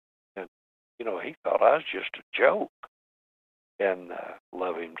 And, you know, he thought I was just a joke. And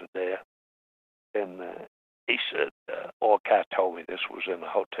love him to death. And he said, a guy told me this was in the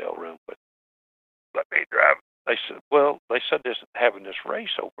hotel room, but let me drive it. They said this having this race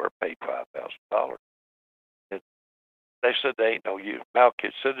over paid $5,000. And they said they ain't no use.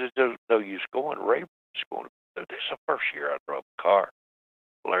 Malkuth said there's no use going. Raybur's going. This is the first year I drove a car.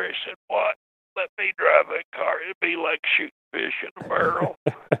 Larry said, what? Let me drive that car. It'd be like shooting fish in a barrel.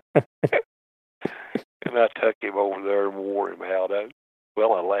 And I took him over there and wore him out.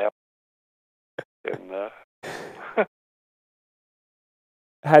 Well, I laughed. And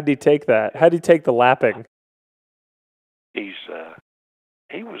How'd he take that? How'd he take the lapping? He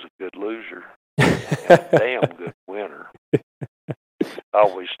was a good loser. And a damn good winner. I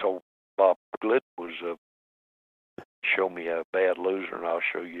always told Bob Glitt was show me a bad loser and I'll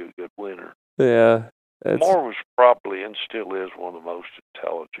show you a good winner. Yeah. Moore was probably and still is one of the most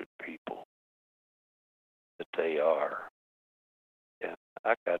intelligent people that they are. And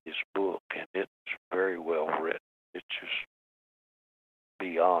I got his book, and it's very well written. It's just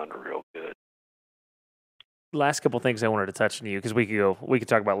beyond real good. Last couple things I wanted to touch on you, because we could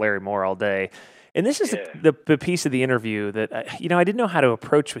talk about Larry Moore all day. And this is the piece of the interview that I didn't know how to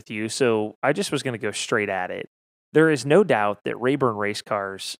approach with you, so I just was going to go straight at it. There is no doubt that Rayburn Race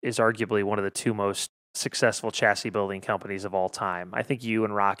Cars is arguably one of the two most successful chassis building companies of all time. I think you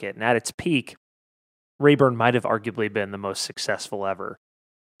and Rocket, and at its peak, Rayburn might have arguably been the most successful ever.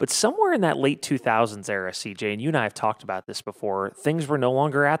 But somewhere in that late 2000s era, CJ, and you and I have talked about this before, things were no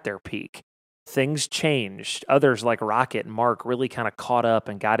longer at their peak. Things changed. Others like Rocket and Mark really kind of caught up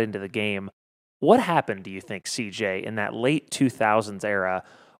and got into the game. What happened, do you think, CJ, in that late 2000s era?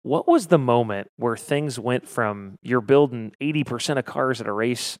 What was the moment where things went from you're building 80% of cars at a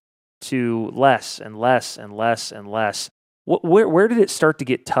race to less and less and less and less? Where did it start to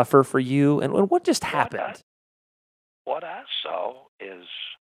get tougher for you, and what just happened? What I saw is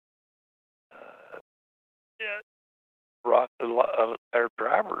our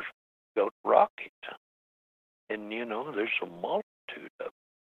drivers go to Rocket, and there's a multitude of them.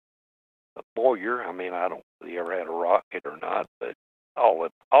 But boy, I don't know if you ever had a Rocket or not, but all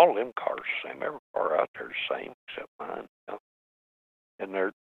them cars the same. Every car out there is the same except mine. And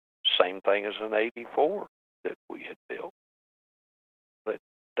they're the same thing as an '84 that we had built. But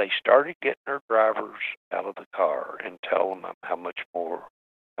they started getting their drivers out of the car and telling them how much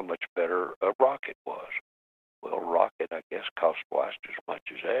better a Rocket was. Well, Rocket, I guess, cost twice as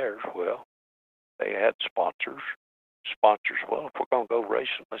much as theirs. Well, they had sponsors. Well, if we're going to go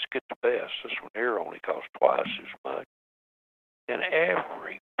racing, let's get the best. This one here only costs twice as much. And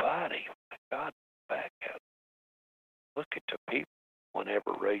everybody got back out. Look at the people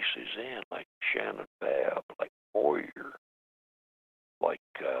whenever races in, like Shannon Babb, like Moyer, like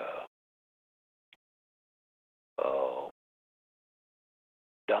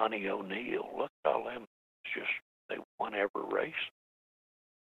Donnie O'Neill. Look at all them. It's just they won every race.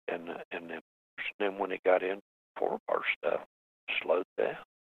 And then when they got in 4-bar stuff, slowed down.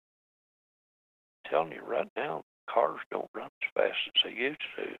 I'm telling you right now, cars don't run as fast as they used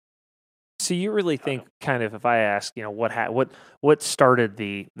to. So you really think, kind of, if I ask, what started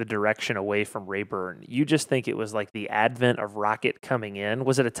the direction away from Rayburn? You just think it was like the advent of Rocket coming in?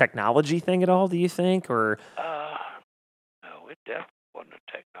 Was it a technology thing at all, do you think, or? No, it definitely wasn't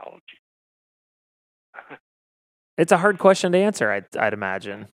a technology. It's a hard question to answer, I'd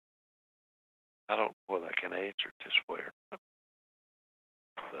imagine. I don't know whether I can answer it this way or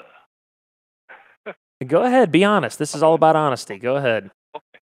Go ahead, be honest. This is all about honesty. Go ahead.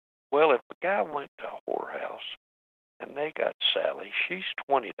 Okay. Well, if a guy went to a whorehouse and they got Sally, she's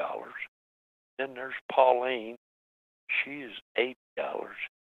 $20. Then there's Pauline, she is $80,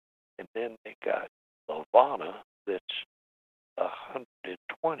 and then they got Lavana, that's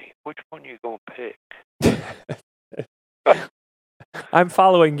 $120. Which one are you gonna pick? I'm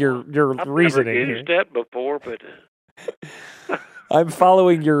following your I've reasoning never used that before, but I'm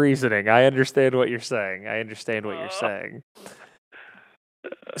following your reasoning. I understand what you're saying.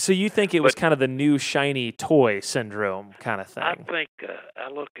 So you think it was kind of the new shiny toy syndrome kind of thing? I think I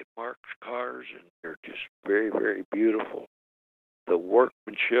look at Mark's cars and they're just very, very beautiful. The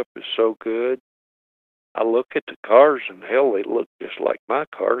workmanship is so good. I look at the cars and hell, they look just like my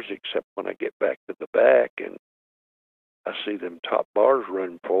cars, except when I get back to the back and I see them top bars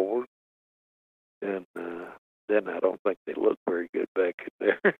running forward, and then I don't think they look very good back in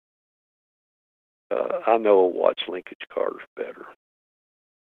there. I know a Watts Linkage car is better.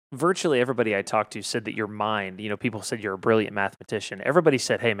 Virtually everybody I talked to said that your mind, people said you're a brilliant mathematician. Everybody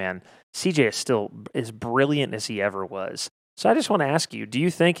said, hey man, CJ is still as brilliant as he ever was. So I just want to ask you, do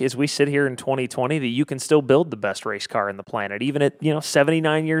you think as we sit here in 2020 that you can still build the best race car in the planet, even at,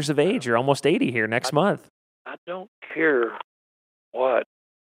 79 years of age? You're almost 80 here next month. I don't care what.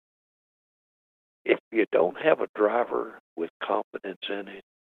 If you don't have a driver with confidence in it,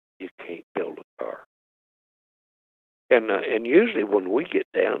 you can't build a car. And usually when we get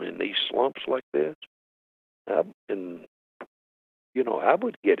down in these slumps like this, I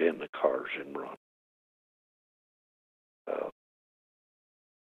would get in the cars and run.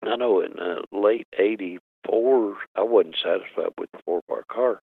 I know in late '84, I wasn't satisfied with the 4-bar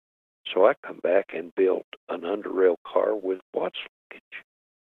car. So I come back and built an under-rail car with Watts Linkage.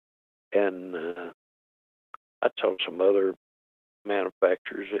 And I told some other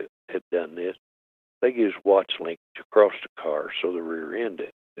manufacturers that had done this, they use Watts Linkage across the car so the rear end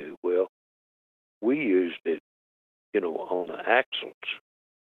didn't do well. We used it, on the axles,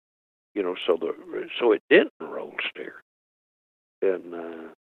 so it didn't roll steer. And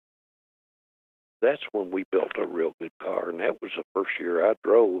that's when we built a real good car, and that was the first year I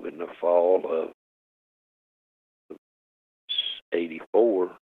drove in the fall of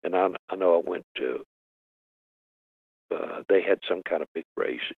 '84. And I know I went to, they had some kind of big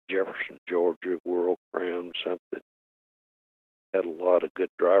race at Jefferson, Georgia, World Crown, something. Had a lot of good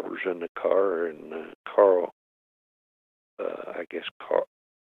drivers in the car, and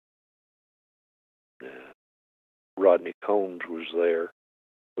Rodney Combs was there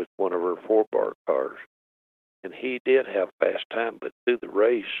with one of her 4-bar cars. And he did have fast time, but through the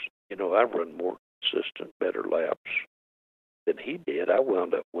race, I run more consistent, better laps than he did. I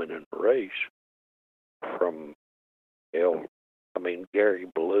wound up winning the race from Gary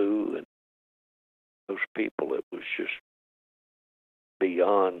Blue and those people. It was just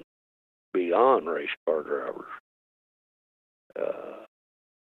beyond race car drivers.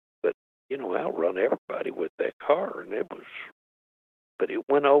 But outrun everybody with that car, and but it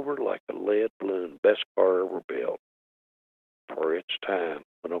went over like a lead balloon. Best car ever built for its time.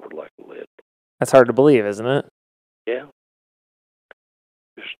 Went over like a lead balloon. That's hard to believe, isn't it? Yeah.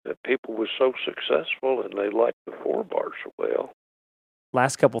 Just that people were so successful and they liked the 4 bar so well.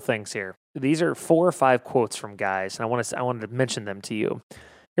 Last couple things here. These are 4 or 5 quotes from guys, and I wanted to mention them to you.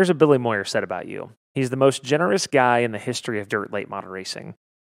 Here's what Billy Moyer said about you. He's the most generous guy in the history of dirt late model racing.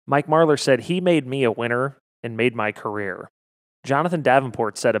 Mike Marlar said he made me a winner and made my career. Jonathan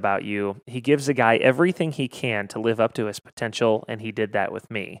Davenport said about you, he gives a guy everything he can to live up to his potential, and he did that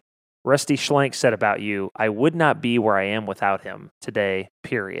with me. Rusty Schlenk said about you, I would not be where I am without him today,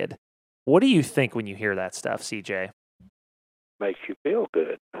 period. What do you think when you hear that stuff, CJ? Makes you feel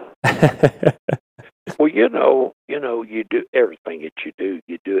good. Well, you do everything that you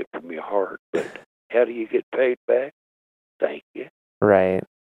do it from your heart. But how do you get paid back? Thank you. Right.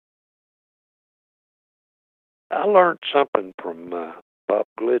 I learned something from Bob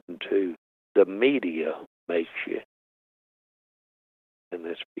Glidden, too. The media makes you, and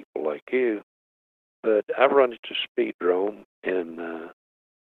that's people like you. But I run into Speedrome, and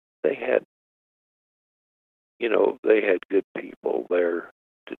they had good people there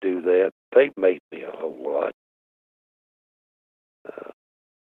to do that. They made me a whole lot.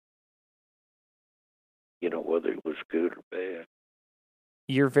 Whether it was good or bad.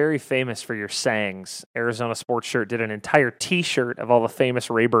 You're very famous for your sayings. Arizona Sports Shirt did an entire T-shirt of all the famous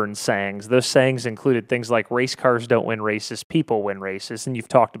Rayburn sayings. Those sayings included things like race cars don't win races, people win races, and you've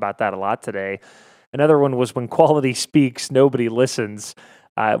talked about that a lot today. Another one was when quality speaks, nobody listens.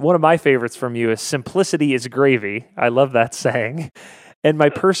 One of my favorites from you is simplicity is gravy. I love that saying. And my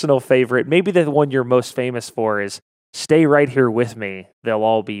personal favorite, maybe the one you're most famous for, is stay right here with me. They'll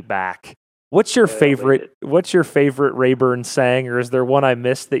all be back. What's your favorite Rayburn saying, or is there one I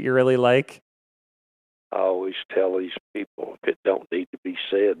missed that you really like? I always tell these people, if it don't need to be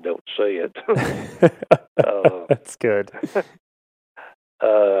said, don't say it. That's good. Let's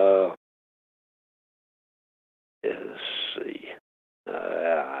see.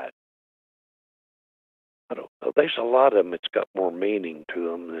 I don't know. There's a lot of them. It's got more meaning to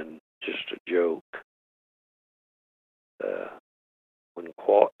them than just a joke.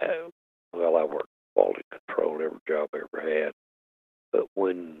 I worked quality control every job I ever had. But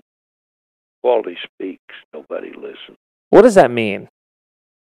when quality speaks, nobody listens. What does that mean?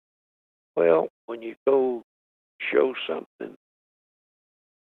 Well, when you go show something,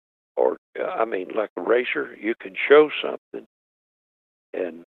 like a racer, you can show something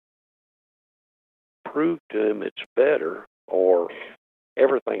and prove to him it's better, or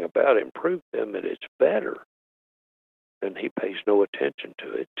everything about it, and prove to him that it's better. And he pays no attention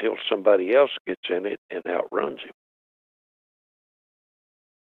to it till somebody else gets in it and outruns him.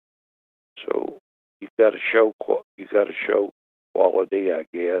 So you've got to show quality, I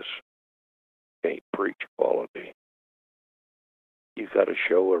guess. Can't preach quality. You've got to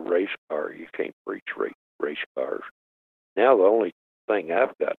show a race car. You can't preach race cars. Now the only thing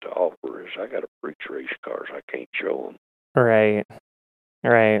I've got to offer is I got to preach race cars. I can't show them.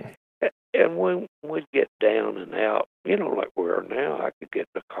 Right. And when we get down and out, like we are now, I could get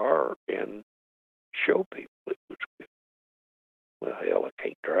in the car and show people it was good. Well, hell, I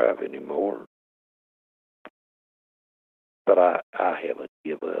can't drive anymore. But I haven't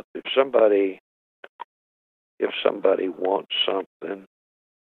given up. If somebody wants something,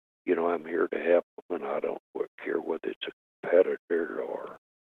 I'm here to help them, and I don't care whether it's a competitor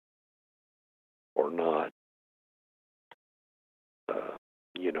or not.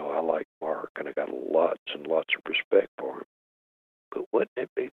 I like Mark, and I got lots and lots of respect for him. But wouldn't it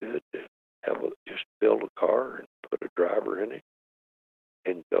be good to just build a car and put a driver in it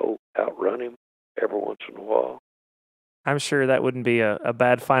and go outrun him every once in a while? I'm sure that wouldn't be a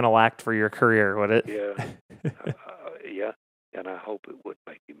bad final act for your career, would it? Yeah. Yeah. And I hope it wouldn't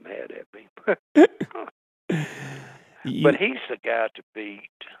make you mad at me. But he's the guy to beat,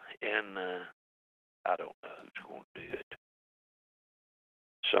 and I don't know who's going to do it.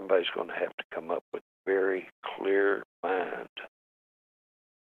 Somebody's going to have to come up with a very clear mind.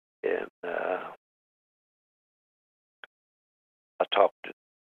 And I talked to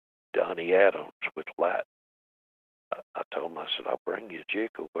Donnie Adams with Light. I told him, I said, I'll bring you a jig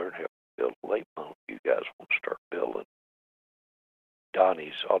over and help build a late model. You guys want to start building.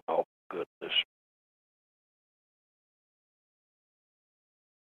 Donnie's on all goodness.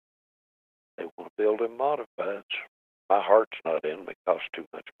 They want to build them modifieds. My heart's not in them. It costs too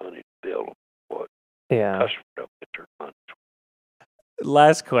much money to build them. Customer don't get their money.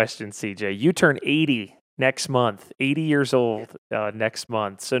 Last question, CJ. You turn 80 next month, 80 years old next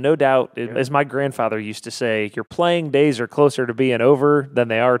month. So no doubt, as my grandfather used to say, your playing days are closer to being over than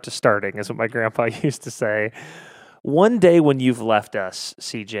they are to starting, is what my grandpa used to say. One day when you've left us,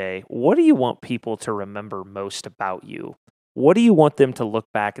 CJ, what do you want people to remember most about you? What do you want them to look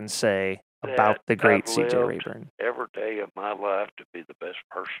back and say about the great CJ Rayburn? Every day of my life to be the best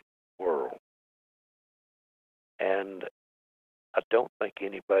person in the world. And I don't think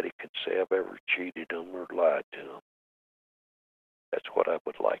anybody can say I've ever cheated them or lied to them. That's what I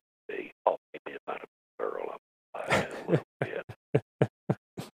would like to be. Oh, maybe it might have been a girl I lied to a little bit.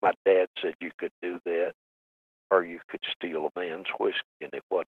 My dad said you could do that, or you could steal a man's whiskey, and it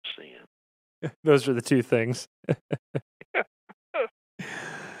wasn't sin. Those are the two things.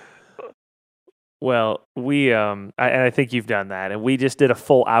 Well, I think you've done that, and we just did a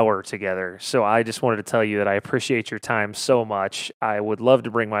full hour together. So I just wanted to tell you that I appreciate your time so much. I would love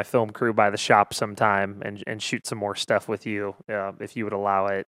to bring my film crew by the shop sometime and shoot some more stuff with you, if you would allow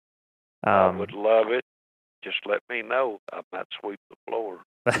it. I would love it. Just let me know. I might sweep the floor.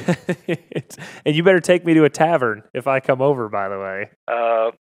 And you better take me to a tavern if I come over, by the way.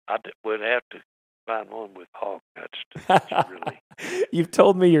 I would have to find one with hog nuts. That's really... You've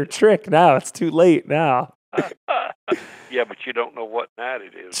told me your trick now. It's too late now. Yeah, but you don't know what night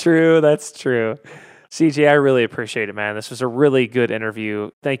it is. True, that's true. CJ, I really appreciate it, man. This was a really good interview.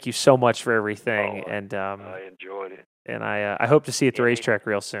 Thank you so much for everything. And I enjoyed it. And I hope to see you at the racetrack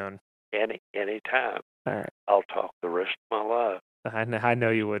real soon. Anytime. All right. I'll talk the rest of my life. I know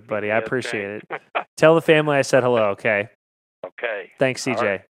you would, buddy. I appreciate it. Tell the family I said hello, okay? Okay. Thanks,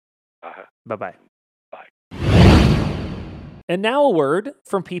 CJ. Right. Bye-bye. Bye. And now a word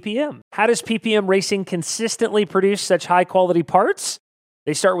from PPM. How does PPM Racing consistently produce such high-quality parts?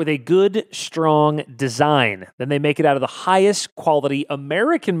 They start with a good, strong design. Then they make it out of the highest quality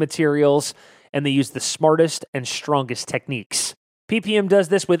American materials, and they use the smartest and strongest techniques. PPM does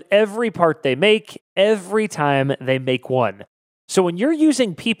this with every part they make, every time they make one. So when you're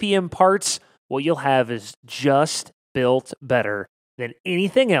using PPM parts, what you'll have is just built better than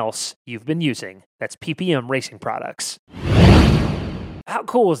anything else you've been using. That's PPM Racing products. How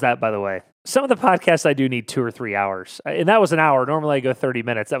cool is that, by the way? Some of the podcasts I do need 2 or 3 hours, and that was an hour. Normally I go 30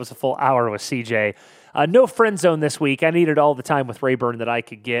 minutes. That was a full hour with CJ. No friend zone this week. I needed all the time with Rayburn that I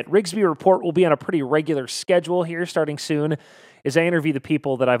could get. Rigsby Report will be on a pretty regular schedule here starting soon as I interview the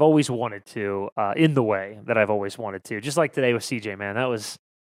people that I've always wanted to, in the way that I've always wanted to. Just like today with CJ, man.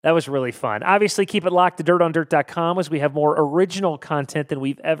 That was really fun. Obviously, keep it locked to dirtondirt.com as we have more original content than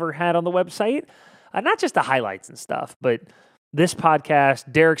we've ever had on the website. Not just the highlights and stuff, but this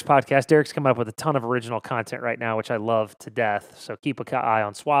podcast, Derek's podcast. Derek's come up with a ton of original content right now, which I love to death. So keep an eye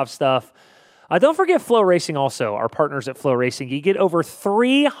on Suave stuff. Don't forget Flow Racing also, our partners at Flow Racing. You get over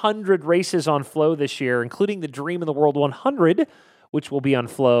 300 races on Flow this year, including the Dream in the World 100, which will be on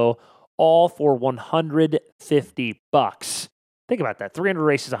Flow, all for $150. Think about that. 300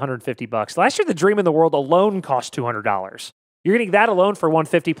 races, $150. Last year, the Dream in the World alone cost $200. You're getting that alone for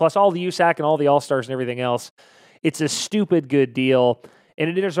 $150, plus all the USAC and all the All-Stars and everything else. It's a stupid good deal. And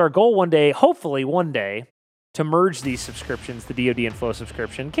it is our goal one day, hopefully one day, to merge these subscriptions, the DoD and Flow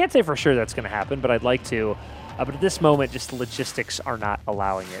subscription. Can't say for sure that's going to happen, but I'd like to. But at this moment, just logistics are not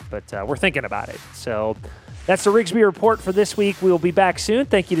allowing it. But we're thinking about it. So that's the Rigsby Report for this week. We will be back soon.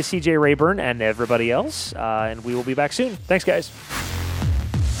 Thank you to CJ Rayburn and everybody else. And we will be back soon. Thanks, guys.